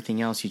that, and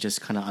everything else you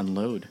just kind of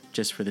unload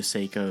just for the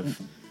sake of.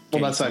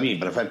 Well, that's what I mean.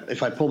 But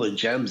if I pull the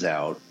gems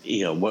out,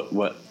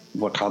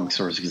 what comic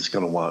store is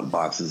going to want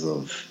boxes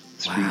of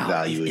street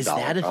value? Is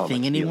that a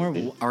thing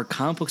anymore? Are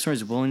comic book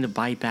stores willing to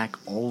buy back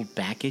old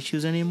back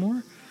issues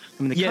anymore?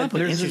 I mean, the comic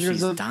book industry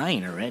is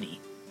dying already.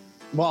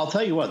 Well, I'll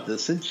tell you what.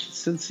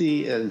 Since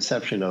the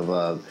inception of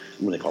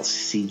what they call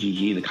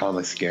CGG, the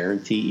Comics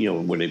Guarantee,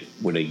 when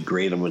they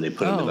grade them, when they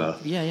put them in a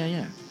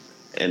yeah,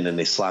 and then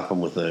they slap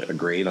them with a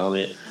grade on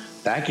it.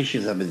 Back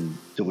issues have been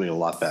doing a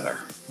lot better.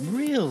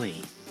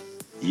 Really?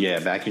 Yeah,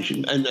 back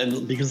issues,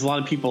 and because a lot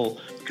of people,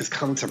 because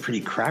comics are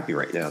pretty crappy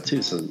right now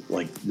too, so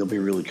like nobody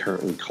really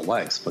currently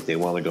collects, but they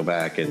want to go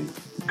back and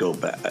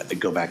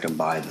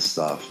buy the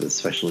stuff,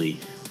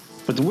 especially.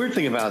 But the weird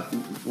thing about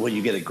when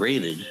you get it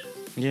graded.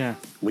 Yeah.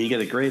 When you get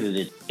it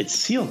graded, it's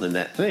sealed in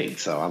that thing.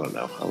 So I don't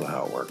know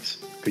how it works.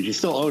 Because you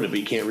still own it, but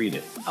you can't read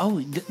it.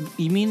 Oh,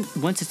 you mean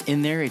once it's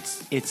in there,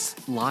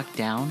 it's locked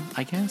down,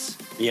 I guess?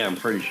 Yeah, I'm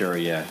pretty sure,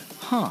 yeah.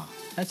 Huh.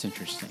 That's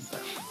interesting.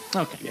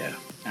 Okay. Yeah.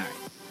 All right.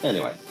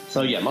 Anyway.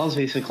 So yeah, Mom's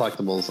Basement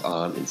Collectibles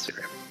on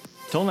Instagram.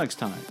 Till next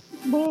time.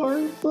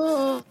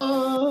 Martha.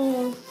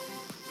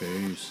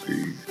 Peace.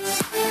 Peace.